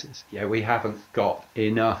 7 races. Yeah, we haven't got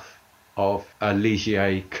enough of a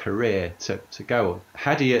Ligier career to go on.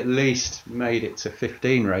 Had he at least made it to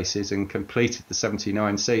 15 races and completed the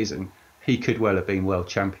 79 season, he could well have been world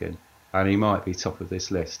champion, and he might be top of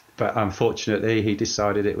this list. But unfortunately, he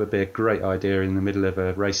decided it would be a great idea in the middle of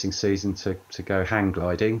a racing season to go hang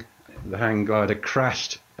gliding. The hang glider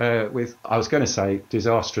crashed with, I was going to say,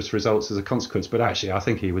 disastrous results as a consequence, but actually I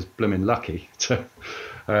think he was blooming lucky to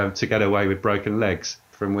get away with broken legs,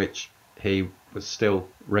 from which he was still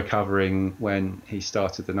recovering when he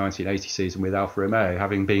started the 1980 season with Alfa Romeo,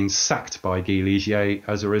 having been sacked by Guy Ligier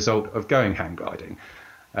as a result of going hang gliding.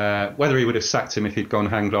 Whether he would have sacked him if he'd gone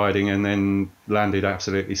hang gliding and then landed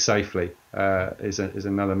absolutely safely is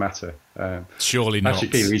another matter. Surely not.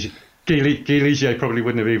 Actually, Guy Ligier probably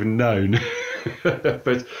wouldn't have even known.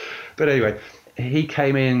 but anyway, he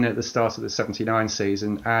came in at the start of the 79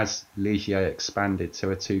 season as Ligier expanded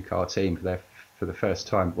to a 2-car team for the first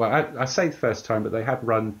time. Well, I say the first time, but they had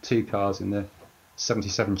run 2 cars in the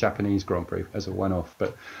 77 Japanese Grand Prix as a one-off.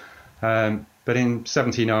 But in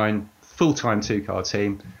 79, full-time 2-car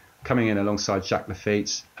team, coming in alongside Jacques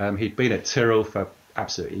Lafitte. He'd been at Tyrrell for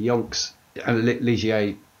absolutely yonks, and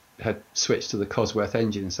Ligier had switched to the Cosworth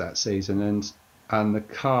engines that season, and the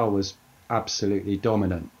car was absolutely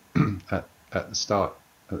dominant at the start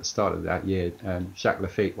of that year. Jacques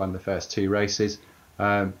Lafitte won the first 2 races.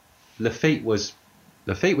 Lafitte was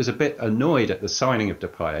a bit annoyed at the signing of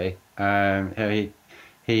Depailler.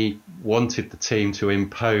 He wanted the team to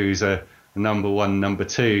impose a number 1, number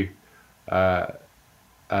 2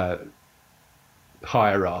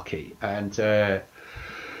 hierarchy, and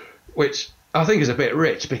which I think it's a bit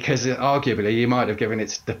rich because arguably you might have given it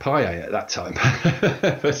to Depailler at that time.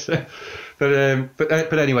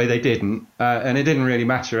 but anyway, they didn't. And it didn't really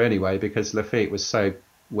matter anyway because Laffite was so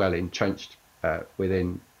well entrenched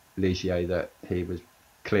within Ligier that he was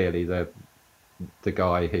clearly the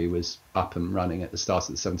guy who was up and running at the start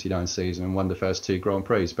of the 79 season and won the first 2 Grand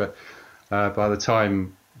Prix. But by the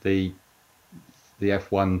time the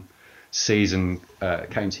F1 season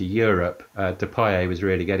came to Europe, Depailler was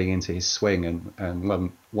really getting into his swing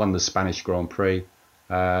and won the Spanish Grand Prix.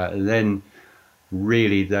 And then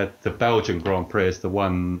really the Belgian Grand Prix is the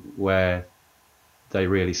one where they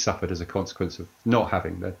really suffered as a consequence of not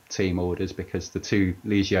having the team orders, because the 2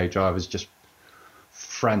 Ligier drivers just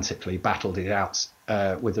frantically battled it out,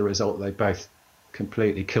 with the result they both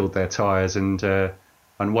completely killed their tyres, and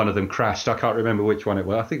one of them crashed. I can't remember which one it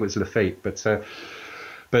was. I think it was Laffite,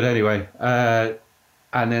 but anyway, and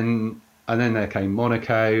then there came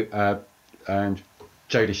Monaco, and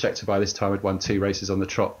Jody Scheckter by this time had won 2 races on the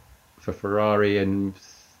trot for Ferrari, and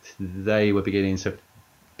they were beginning to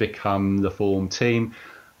become the form team,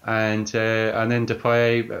 and then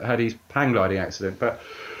Depailler had his hang gliding accident. But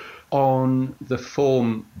on the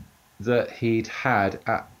form that he'd had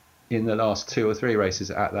in the last 2 or 3 races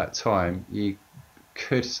at that time, you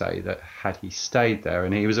could say that had he stayed there,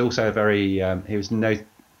 and he was also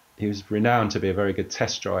he was renowned to be a very good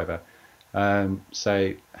test driver.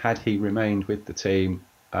 So had he remained with the team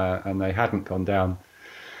and they hadn't gone down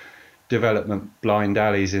development blind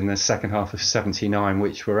alleys in the second half of 79,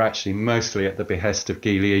 which were actually mostly at the behest of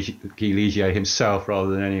Guy Ligier himself rather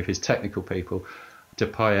than any of his technical people,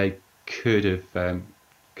 Depailler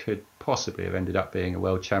could possibly have ended up being a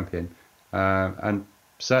world champion, and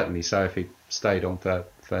certainly so if he stayed on for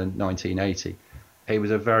 1980. He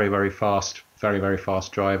was a very, very fast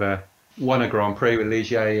driver. Won a Grand Prix with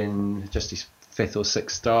Ligier in just his 5th or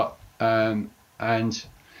 6th start, and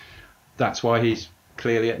that's why he's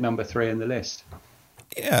clearly at number 3 in the list.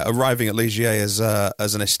 Yeah, arriving at Ligier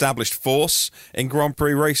as an established force in Grand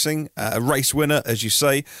Prix racing, a race winner, as you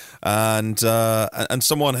say, and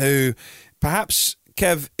someone who perhaps,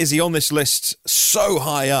 Kev, is he on this list so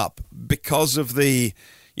high up because of the,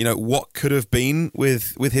 what could have been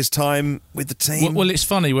with his time with the team? Well, it's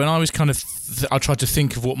funny, when I was I tried to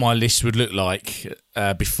think of what my list would look like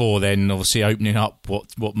before then, obviously opening up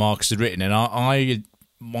what Marcus had written, and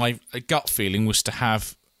my gut feeling was to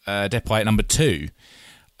have Depailler at number 2.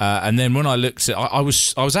 And then when I looked at, I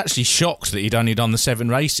was actually shocked that he'd only done the 7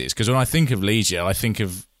 races, because when I think of Ligier, I think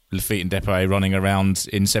of Laffite and Depailler running around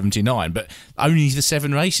in 79, but only the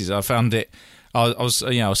 7 races. I found it. I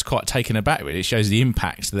was quite taken aback with it. It shows the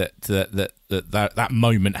impact that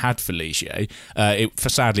moment had for Ligier.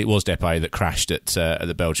 Sadly, it was Depailler that crashed at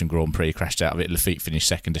the Belgian Grand Prix, crashed out of it. Laffite finished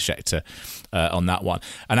second to Scheckter on that one.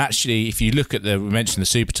 And actually, if you look at we mentioned the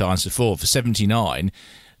Super Tires before, for 79,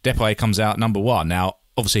 Depailler comes out number 1. Now,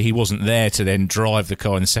 obviously, he wasn't there to then drive the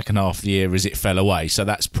car in the second half of the year as it fell away, so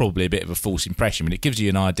that's probably a bit of a false impression. But it gives you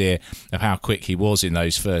an idea of how quick he was in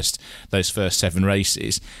those first 7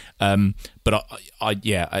 races. But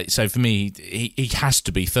so for me, he has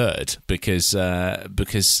to be 3rd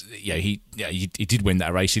because he did win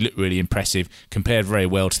that race. He looked really impressive, compared very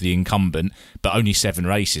well to the incumbent, but only 7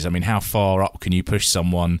 races. I mean, how far up can you push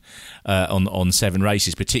someone on 7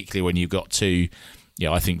 races, particularly when you've got 2,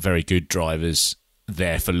 I think, very good drivers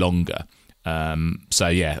there for longer.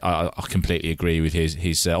 I completely agree with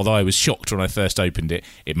his although I was shocked when I first opened it.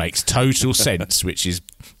 It makes total sense, which is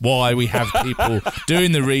why we have people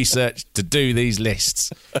doing the research to do these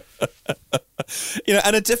lists.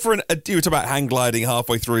 And a different, you were talking about hang gliding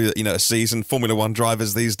halfway through, a season. Formula One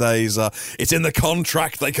drivers these days, it's in the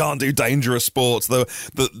contract they can't do dangerous sports.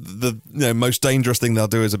 The most dangerous thing they'll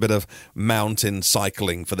do is a bit of mountain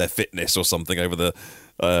cycling for their fitness or something over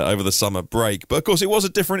the summer break. But of course, it was a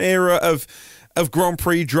different era of Grand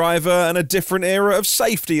Prix driver and a different era of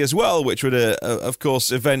safety as well, which would, of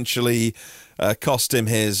course, eventually cost him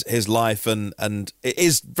his life. And it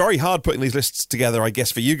is very hard putting these lists together, I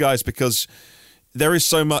guess, for you guys, because there is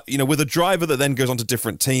so much, with a driver that then goes on to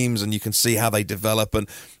different teams and you can see how they develop. And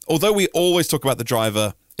although we always talk about the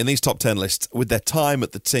driver in these top 10 lists with their time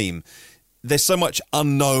at the team, there's so much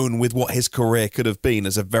unknown with what his career could have been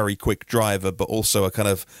as a very quick driver, but also a kind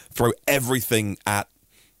of throw everything at,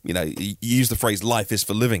 you use the phrase life is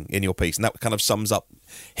for living in your piece, and that kind of sums up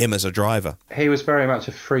him as a driver. He was very much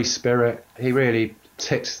a free spirit. He really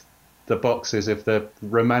ticked the boxes of the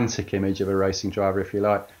romantic image of a racing driver, if you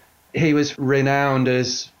like. He was renowned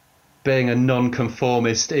as being a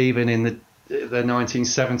non-conformist. Even in the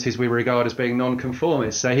 1970s, we regard as being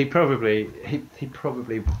non-conformist. So he probably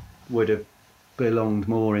would have belonged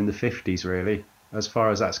more in the 50s, really, as far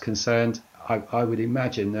as that's concerned. I would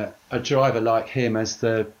imagine that a driver like him, as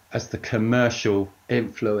the commercial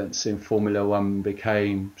influence in Formula One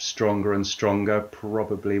became stronger and stronger,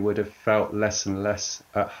 probably would have felt less and less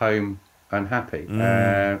at home and happy.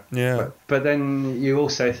 But then you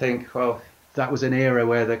also think, well, that was an era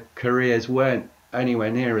where the careers weren't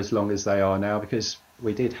anywhere near as long as they are now, because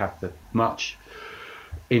we did have the much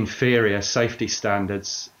inferior safety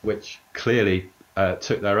standards, which clearly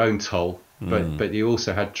took their own toll. But you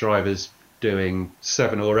also had drivers doing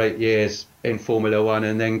 7 or 8 years in Formula One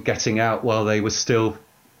and then getting out while they were still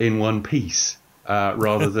in one piece,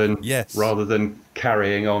 rather than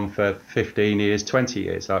carrying on for 15 years, 20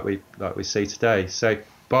 years like we see today. So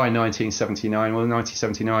by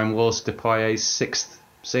 1979 was Depayet's 6th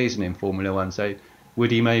season in Formula One. So would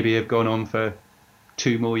he maybe have gone on for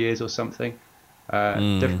 2 more years or something?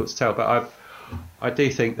 Difficult to tell. But I do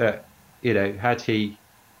think that, had he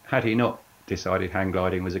not decided hang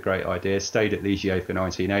gliding was a great idea, stayed at Ligier for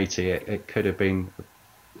 1980, it could have been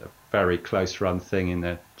a very close run thing in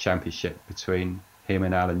the championship between him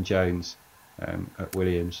and Alan Jones at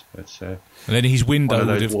Williams. And then his window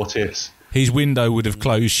would have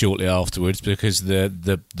closed shortly afterwards, because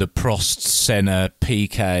the Prost, Senna,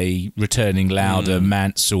 Piquet, returning Lauda,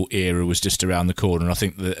 Mansell era was just around the corner. And I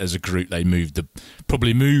think that as a group they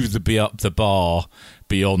probably moved the bar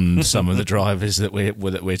beyond some of the drivers that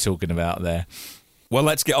we're talking about there. Well,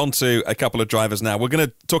 let's get on to a couple of drivers now. We're going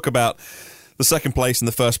to talk about the second place and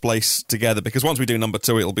the first place together, because once we do number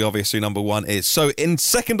 2, it'll be obvious who number 1 is. So in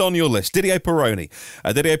second on your list, Didier Pironi.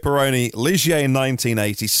 Didier Pironi, Ligier in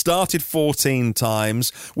 1980, started 14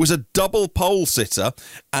 times, was a double pole sitter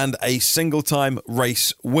and a single-time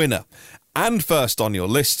race winner. And first on your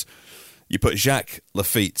list, you put Jacques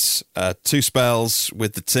Laffite, 2 spells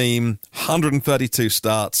with the team, 132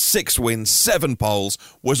 starts, 6 wins, 7 poles,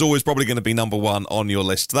 was always probably going to be number 1 on your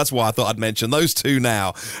list. That's why I thought I'd mention those 2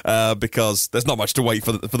 now, because there's not much to wait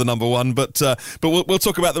for the number 1. But we'll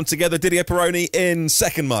talk about them together. Didier Pironi in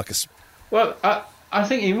second, Marcus. Well, I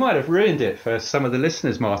think you might have ruined it for some of the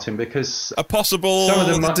listeners, Martin, because a possible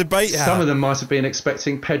debate. Some of them might have been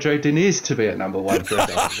expecting Pedro Diniz to be at number 1 for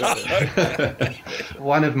a day.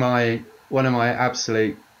 One of my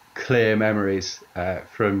absolute clear memories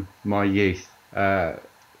from my youth, at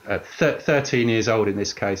 13 years old in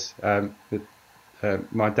this case,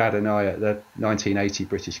 my dad and I at the 1980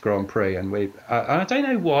 British Grand Prix, and I don't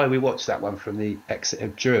know why we watched that one from the exit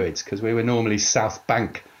of Druids, because we were normally South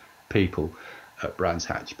Bank people at Brands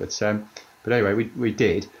Hatch, but anyway we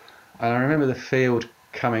did, and I remember the field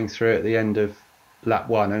coming through at the end of lap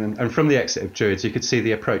 1, and from the exit of Druids you could see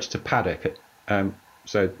the approach to paddock,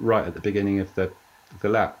 so right at the beginning of the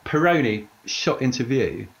lap. Pironi shot into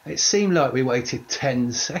view. It seemed like we waited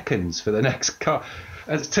 10 seconds for the next car,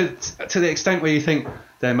 to the extent where you think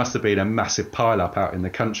there must have been a massive pile-up out in the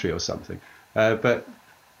country or something. But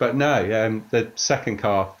no, the second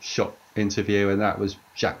car shot into view, and that was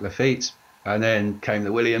Jacques Laffite. And then came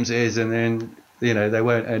the Williamses, and then there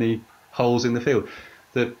weren't any holes in the field.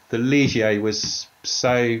 The Ligier was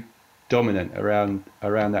so dominant around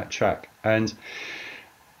that track, and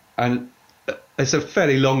it's a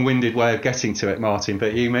fairly long-winded way of getting to it, Martin.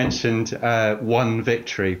 But you mentioned 1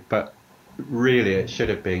 victory, but really it should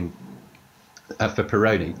have been for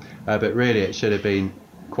Pironi. But really it should have been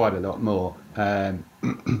quite a lot more,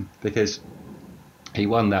 because he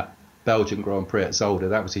won that Belgian Grand Prix at Zolder.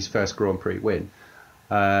 That was his first Grand Prix win.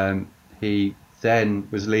 He then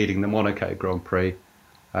was leading the Monaco Grand Prix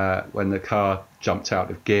when the car jumped out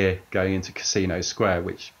of gear going into Casino Square,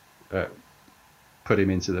 which put him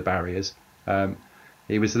into the barriers.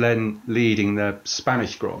 He was then leading the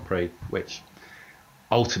Spanish Grand Prix, which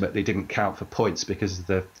ultimately didn't count for points because of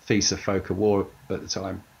the FISA FOCA war at the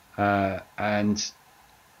time. And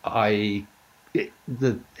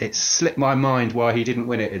it slipped my mind why he didn't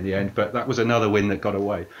win it in the end, but that was another win that got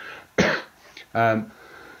away.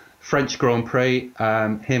 French Grand Prix,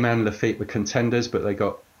 him and Laffite were contenders, but they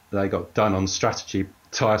got done on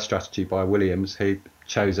tyre strategy by Williams, who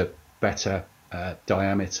chose a better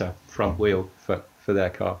diameter front wheel for their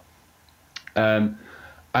car. And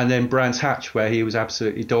then Brands Hatch, where he was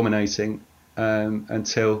absolutely dominating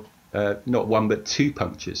until not 1 but 2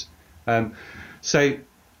 punctures. So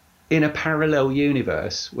in a parallel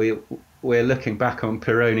universe, we're looking back on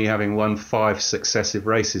Pironi having won 5 successive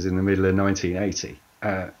races in the middle of 1980,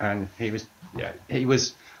 and he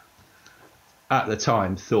was at the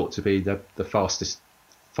time thought to be the fastest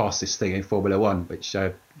thing in Formula One, which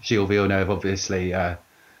Gilles Villeneuve obviously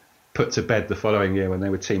put to bed the following year when they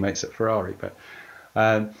were teammates at Ferrari.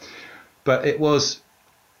 But it was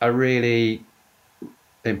a really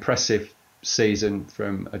impressive season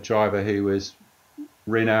from a driver who was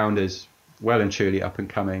renowned as well and truly up and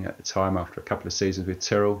coming at the time after a couple of seasons with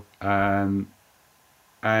Tyrrell, and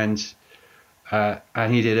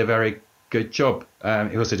he did a very good job.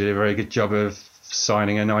 He also did a very good job of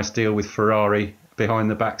signing a nice deal with Ferrari behind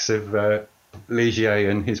the backs of Ligier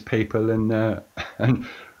and his people, and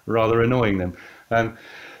rather annoying them.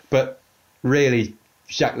 But really,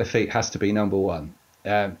 Jacques Laffite has to be number one,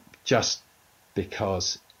 just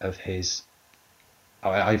because of his.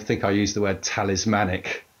 I think I used the word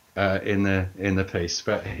talismanic in the piece,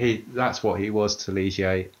 but that's what he was to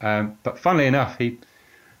Ligier. But funnily enough,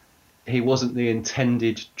 he wasn't the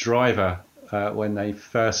intended driver when they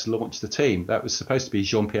first launched the team. That was supposed to be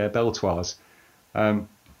Jean-Pierre Beltoise when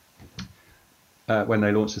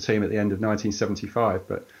they launched the team at the end of 1975.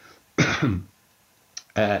 But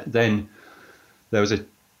then there was a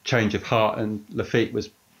change of heart, and Laffite was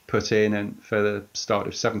put in and for the start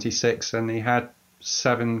of 76, and he had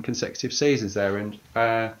 7 consecutive seasons there, and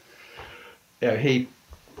he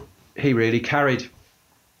really carried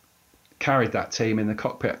that team in the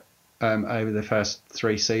cockpit over the first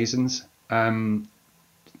 3 seasons.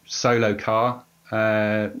 Solo car,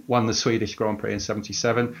 won the Swedish Grand Prix in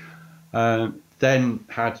 77, then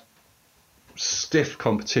had stiff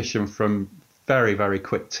competition from very, very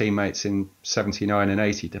quick teammates in 79 and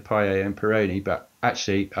 80, Depailler and Pironi. But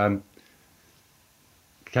actually,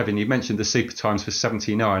 Kevin, you mentioned the super times for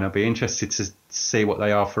 79. I'd be interested to see what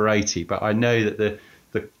they are for 80. But I know that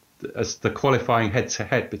the qualifying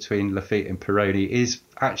head-to-head between Laffite and Pironi is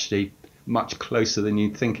actually much closer than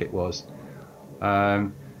you'd think it was.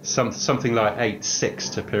 Something like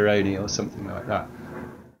 8-6 to Pironi or something like that.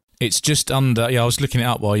 It's just under. Yeah, I was looking it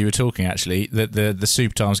up while you were talking. Actually, the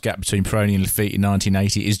super times gap between Pironi and Laffite in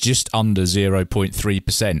 1980 is just under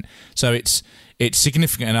 0.3%. So it's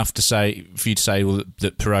significant enough to say for you to say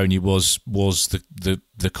that Pironi was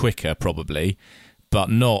the quicker probably,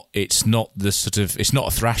 but not. It's not the sort of. It's not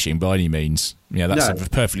a thrashing by any means. Yeah, that's a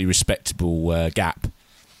perfectly respectable gap.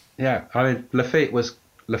 Yeah, I mean Laffite was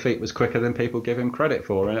quicker than people give him credit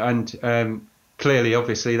for, and clearly,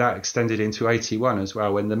 obviously, that extended into 81 as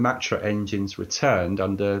well, when the Matra engines returned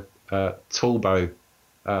under Talbot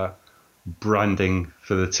branding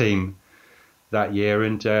for the team that year,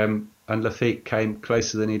 and Laffite came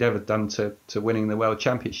closer than he'd ever done to winning the World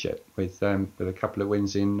Championship with a couple of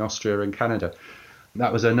wins in Austria and Canada.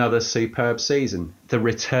 That was another superb season. The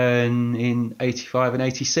return in 85 and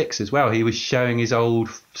 86 as well. He was showing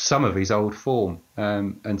some of his old form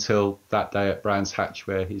until that day at Brands Hatch,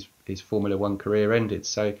 where his Formula One career ended.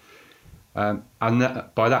 So, by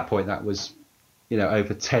that point, that was,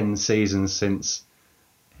 over 10 seasons since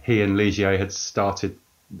he and Ligier had started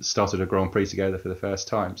a Grand Prix together for the first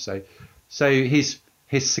time. So his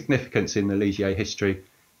significance in the Ligier history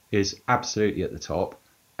is absolutely at the top,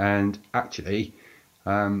 and actually,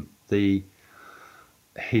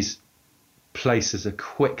 his place as a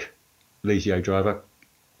quick Ligier driver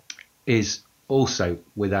is also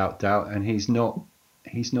without doubt, and he's not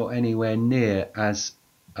anywhere near as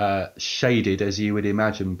shaded as you would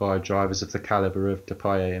imagine by drivers of the calibre of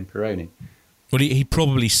Depailler and Pironi. Well, he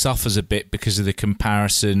probably suffers a bit because of the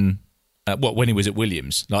comparison. When he was at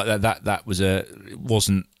Williams, like that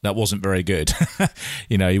wasn't very good.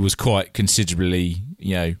 He was quite considerably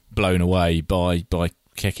blown away by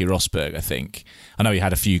Keke Rosberg. I think. I know he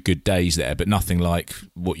had a few good days there, but nothing like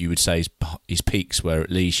what you would say his peaks were at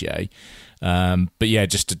Ligier. But yeah,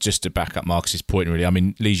 just to back up Marcus's point, really. I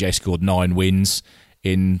mean, Ligier scored 9 wins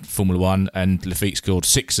in Formula One, and Laffite scored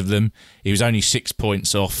 6 of them. He was only 6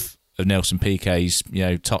 points off of Nelson Piquet's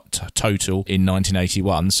total in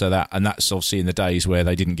 1981. So that's obviously in the days where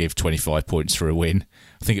they didn't give 25 points for a win.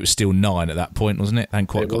 I think it was still 9 at that point, wasn't it? They hadn't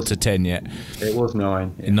quite got to 10 yet. It was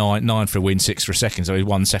 9. Yeah. 9 for a win, 6 for a second. So he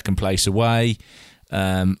won second place away.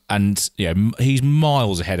 And he's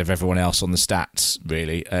miles ahead of everyone else on the stats,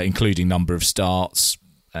 really, including number of starts.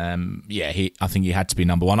 I think he had to be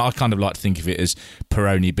number one. I kind of like to think of it as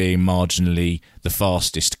Pironi being marginally the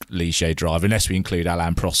fastest Ligier driver, unless we include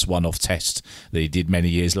Alain Prost's one-off test that he did many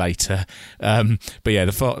years later. But yeah,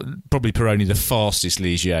 probably Pironi the fastest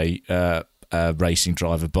Ligier racing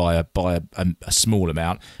driver by a small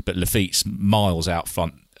amount, but Laffite's miles out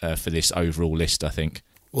front for this overall list, I think.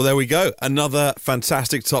 Well, there we go. Another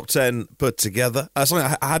fantastic top 10 put together.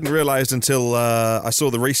 Something I hadn't realised until I saw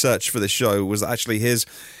the research for this show was that actually his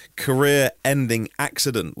career-ending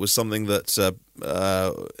accident was something that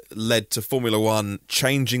led to Formula One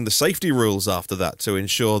changing the safety rules after that to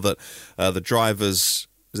ensure that the driver's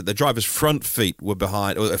front feet were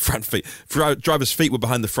behind, or driver's feet were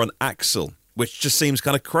behind the front axle which just seems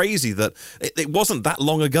kind of crazy that it wasn't that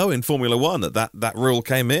long ago in Formula One that rule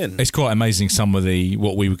came in. It's quite amazing some of the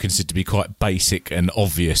what we would consider to be quite basic and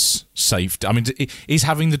obvious safety. I mean, is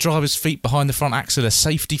having the driver's feet behind the front axle a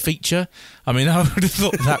safety feature? I mean, I would have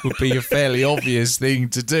thought that would be a fairly obvious thing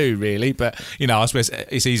to do, really. But, you know, I suppose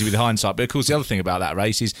it's easy with hindsight. But, of course, the other thing about that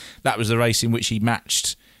race is that was the race in which he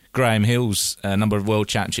matched Graham Hill's number of World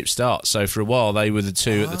Championship starts. So for a while they were the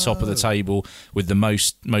two at the top of the table with the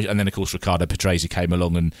most, and then of course Riccardo Patrese came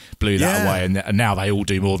along and blew that away, and now they all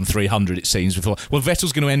do more than 300 it seems before. Well,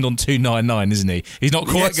 Vettel's going to end on 299, isn't he? He's not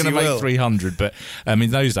quite going to make 300, but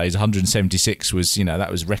in those days 176 was, you know,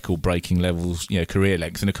 that was record-breaking levels, you know, career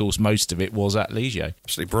length, and of course most of it was at Ligier.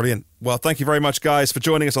 Absolutely brilliant. Well, thank you very much, guys, for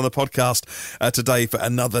joining us on the podcast today for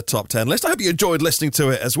another Top 10 list. I hope you enjoyed listening to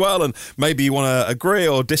it as well, and maybe you want to agree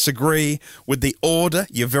or disagree with the order.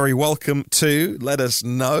 You're very welcome to let us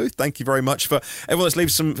know. Thank you very much for everyone that's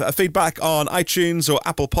leaves some feedback on iTunes or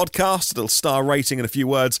Apple Podcasts, a little star rating and a few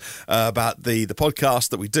words about the podcast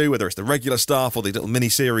that we do, whether it's the regular stuff or the little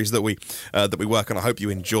mini-series that we work on. I hope you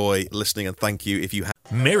enjoy listening, and thank you if you have.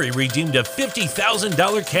 Mary redeemed a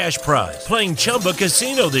 $50,000 cash prize playing Chumba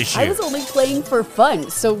Casino this year. I was only playing for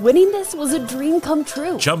fun, so winning this was a dream come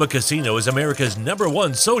true. Chumba Casino is America's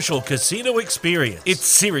 #1 social casino experience. It's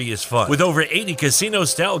serious fun. With over 80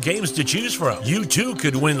 casino-style games to choose from, you too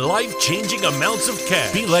could win life-changing amounts of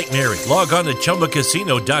cash. Be like Mary. Log on to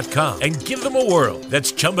ChumbaCasino.com and give them a whirl.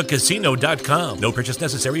 That's ChumbaCasino.com. No purchase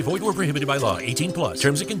necessary. Void or prohibited by law. 18+.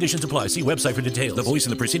 Terms and conditions apply. See website for details. The voice in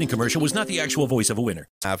the preceding commercial was not the actual voice of a winner.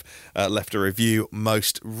 Have left a review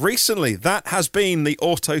most recently. That has been the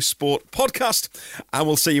Autosport podcast, and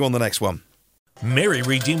we'll see you on the next one. Mary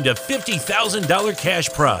redeemed a $50,000 cash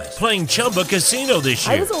prize playing Chumba Casino this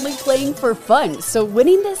year. I was only playing for fun, so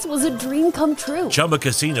winning this was a dream come true. Chumba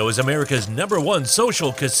Casino is America's #1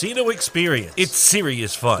 social casino experience. It's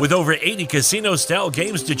serious fun. With over 80 casino-style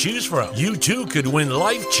games to choose from, you too could win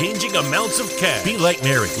life-changing amounts of cash. Be like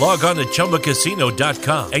Mary. Log on to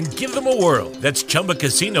ChumbaCasino.com and give them a whirl. That's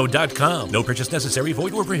ChumbaCasino.com. No purchase necessary.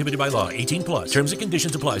 Void or prohibited by law. 18+. Terms and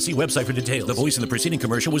conditions apply. See website for details. The voice in the preceding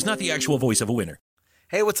commercial was not the actual voice of a winner.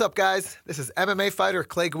 Hey, what's up, guys? This is MMA fighter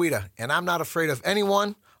Clay Guida, and I'm not afraid of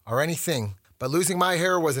anyone or anything. But losing my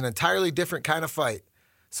hair was an entirely different kind of fight.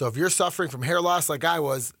 So if you're suffering from hair loss like I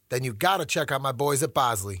was, then you gotta check out my boys at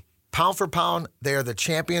Bosley. Pound for pound, they are the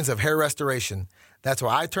champions of hair restoration. That's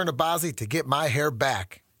why I turned to Bosley to get my hair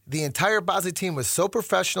back. The entire Bosley team was so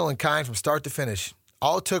professional and kind from start to finish.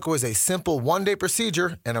 All it took was a simple one-day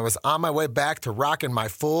procedure, and I was on my way back to rocking my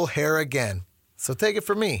full hair again. So take it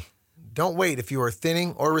from me. Don't wait if you are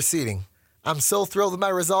thinning or receding. I'm so thrilled with my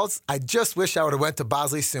results, I just wish I would have went to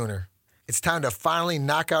Bosley sooner. It's time to finally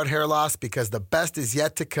knock out hair loss because the best is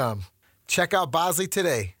yet to come. Check out Bosley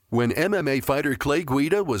today. When MMA fighter Clay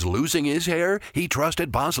Guida was losing his hair, he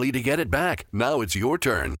trusted Bosley to get it back. Now it's your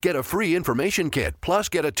turn. Get a free information kit, plus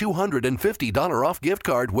get a $250 off gift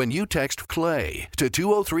card when you text CLAY to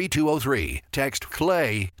 203203. Text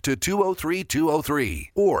CLAY to 203203.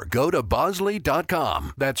 Or go to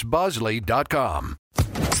Bosley.com. That's Bosley.com.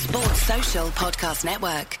 Sports Social Podcast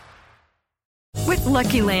Network. With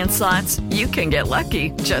Lucky Land Slots, you can get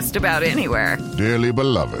lucky just about anywhere. Dearly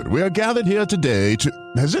beloved, we are gathered here today to...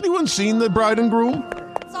 Has anyone seen the bride and groom?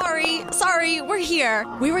 Sorry, we're here.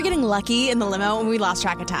 We were getting lucky in the limo and we lost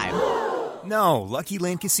track of time. No, Lucky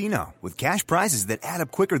Land Casino, with cash prizes that add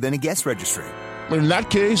up quicker than a guest registry. In that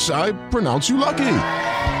case, I pronounce you lucky.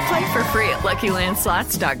 Play for free at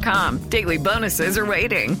LuckyLandSlots.com. Daily bonuses are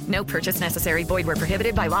waiting. No purchase necessary. Void where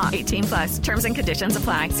prohibited by law. 18+. Terms and conditions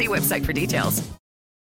apply. See website for details.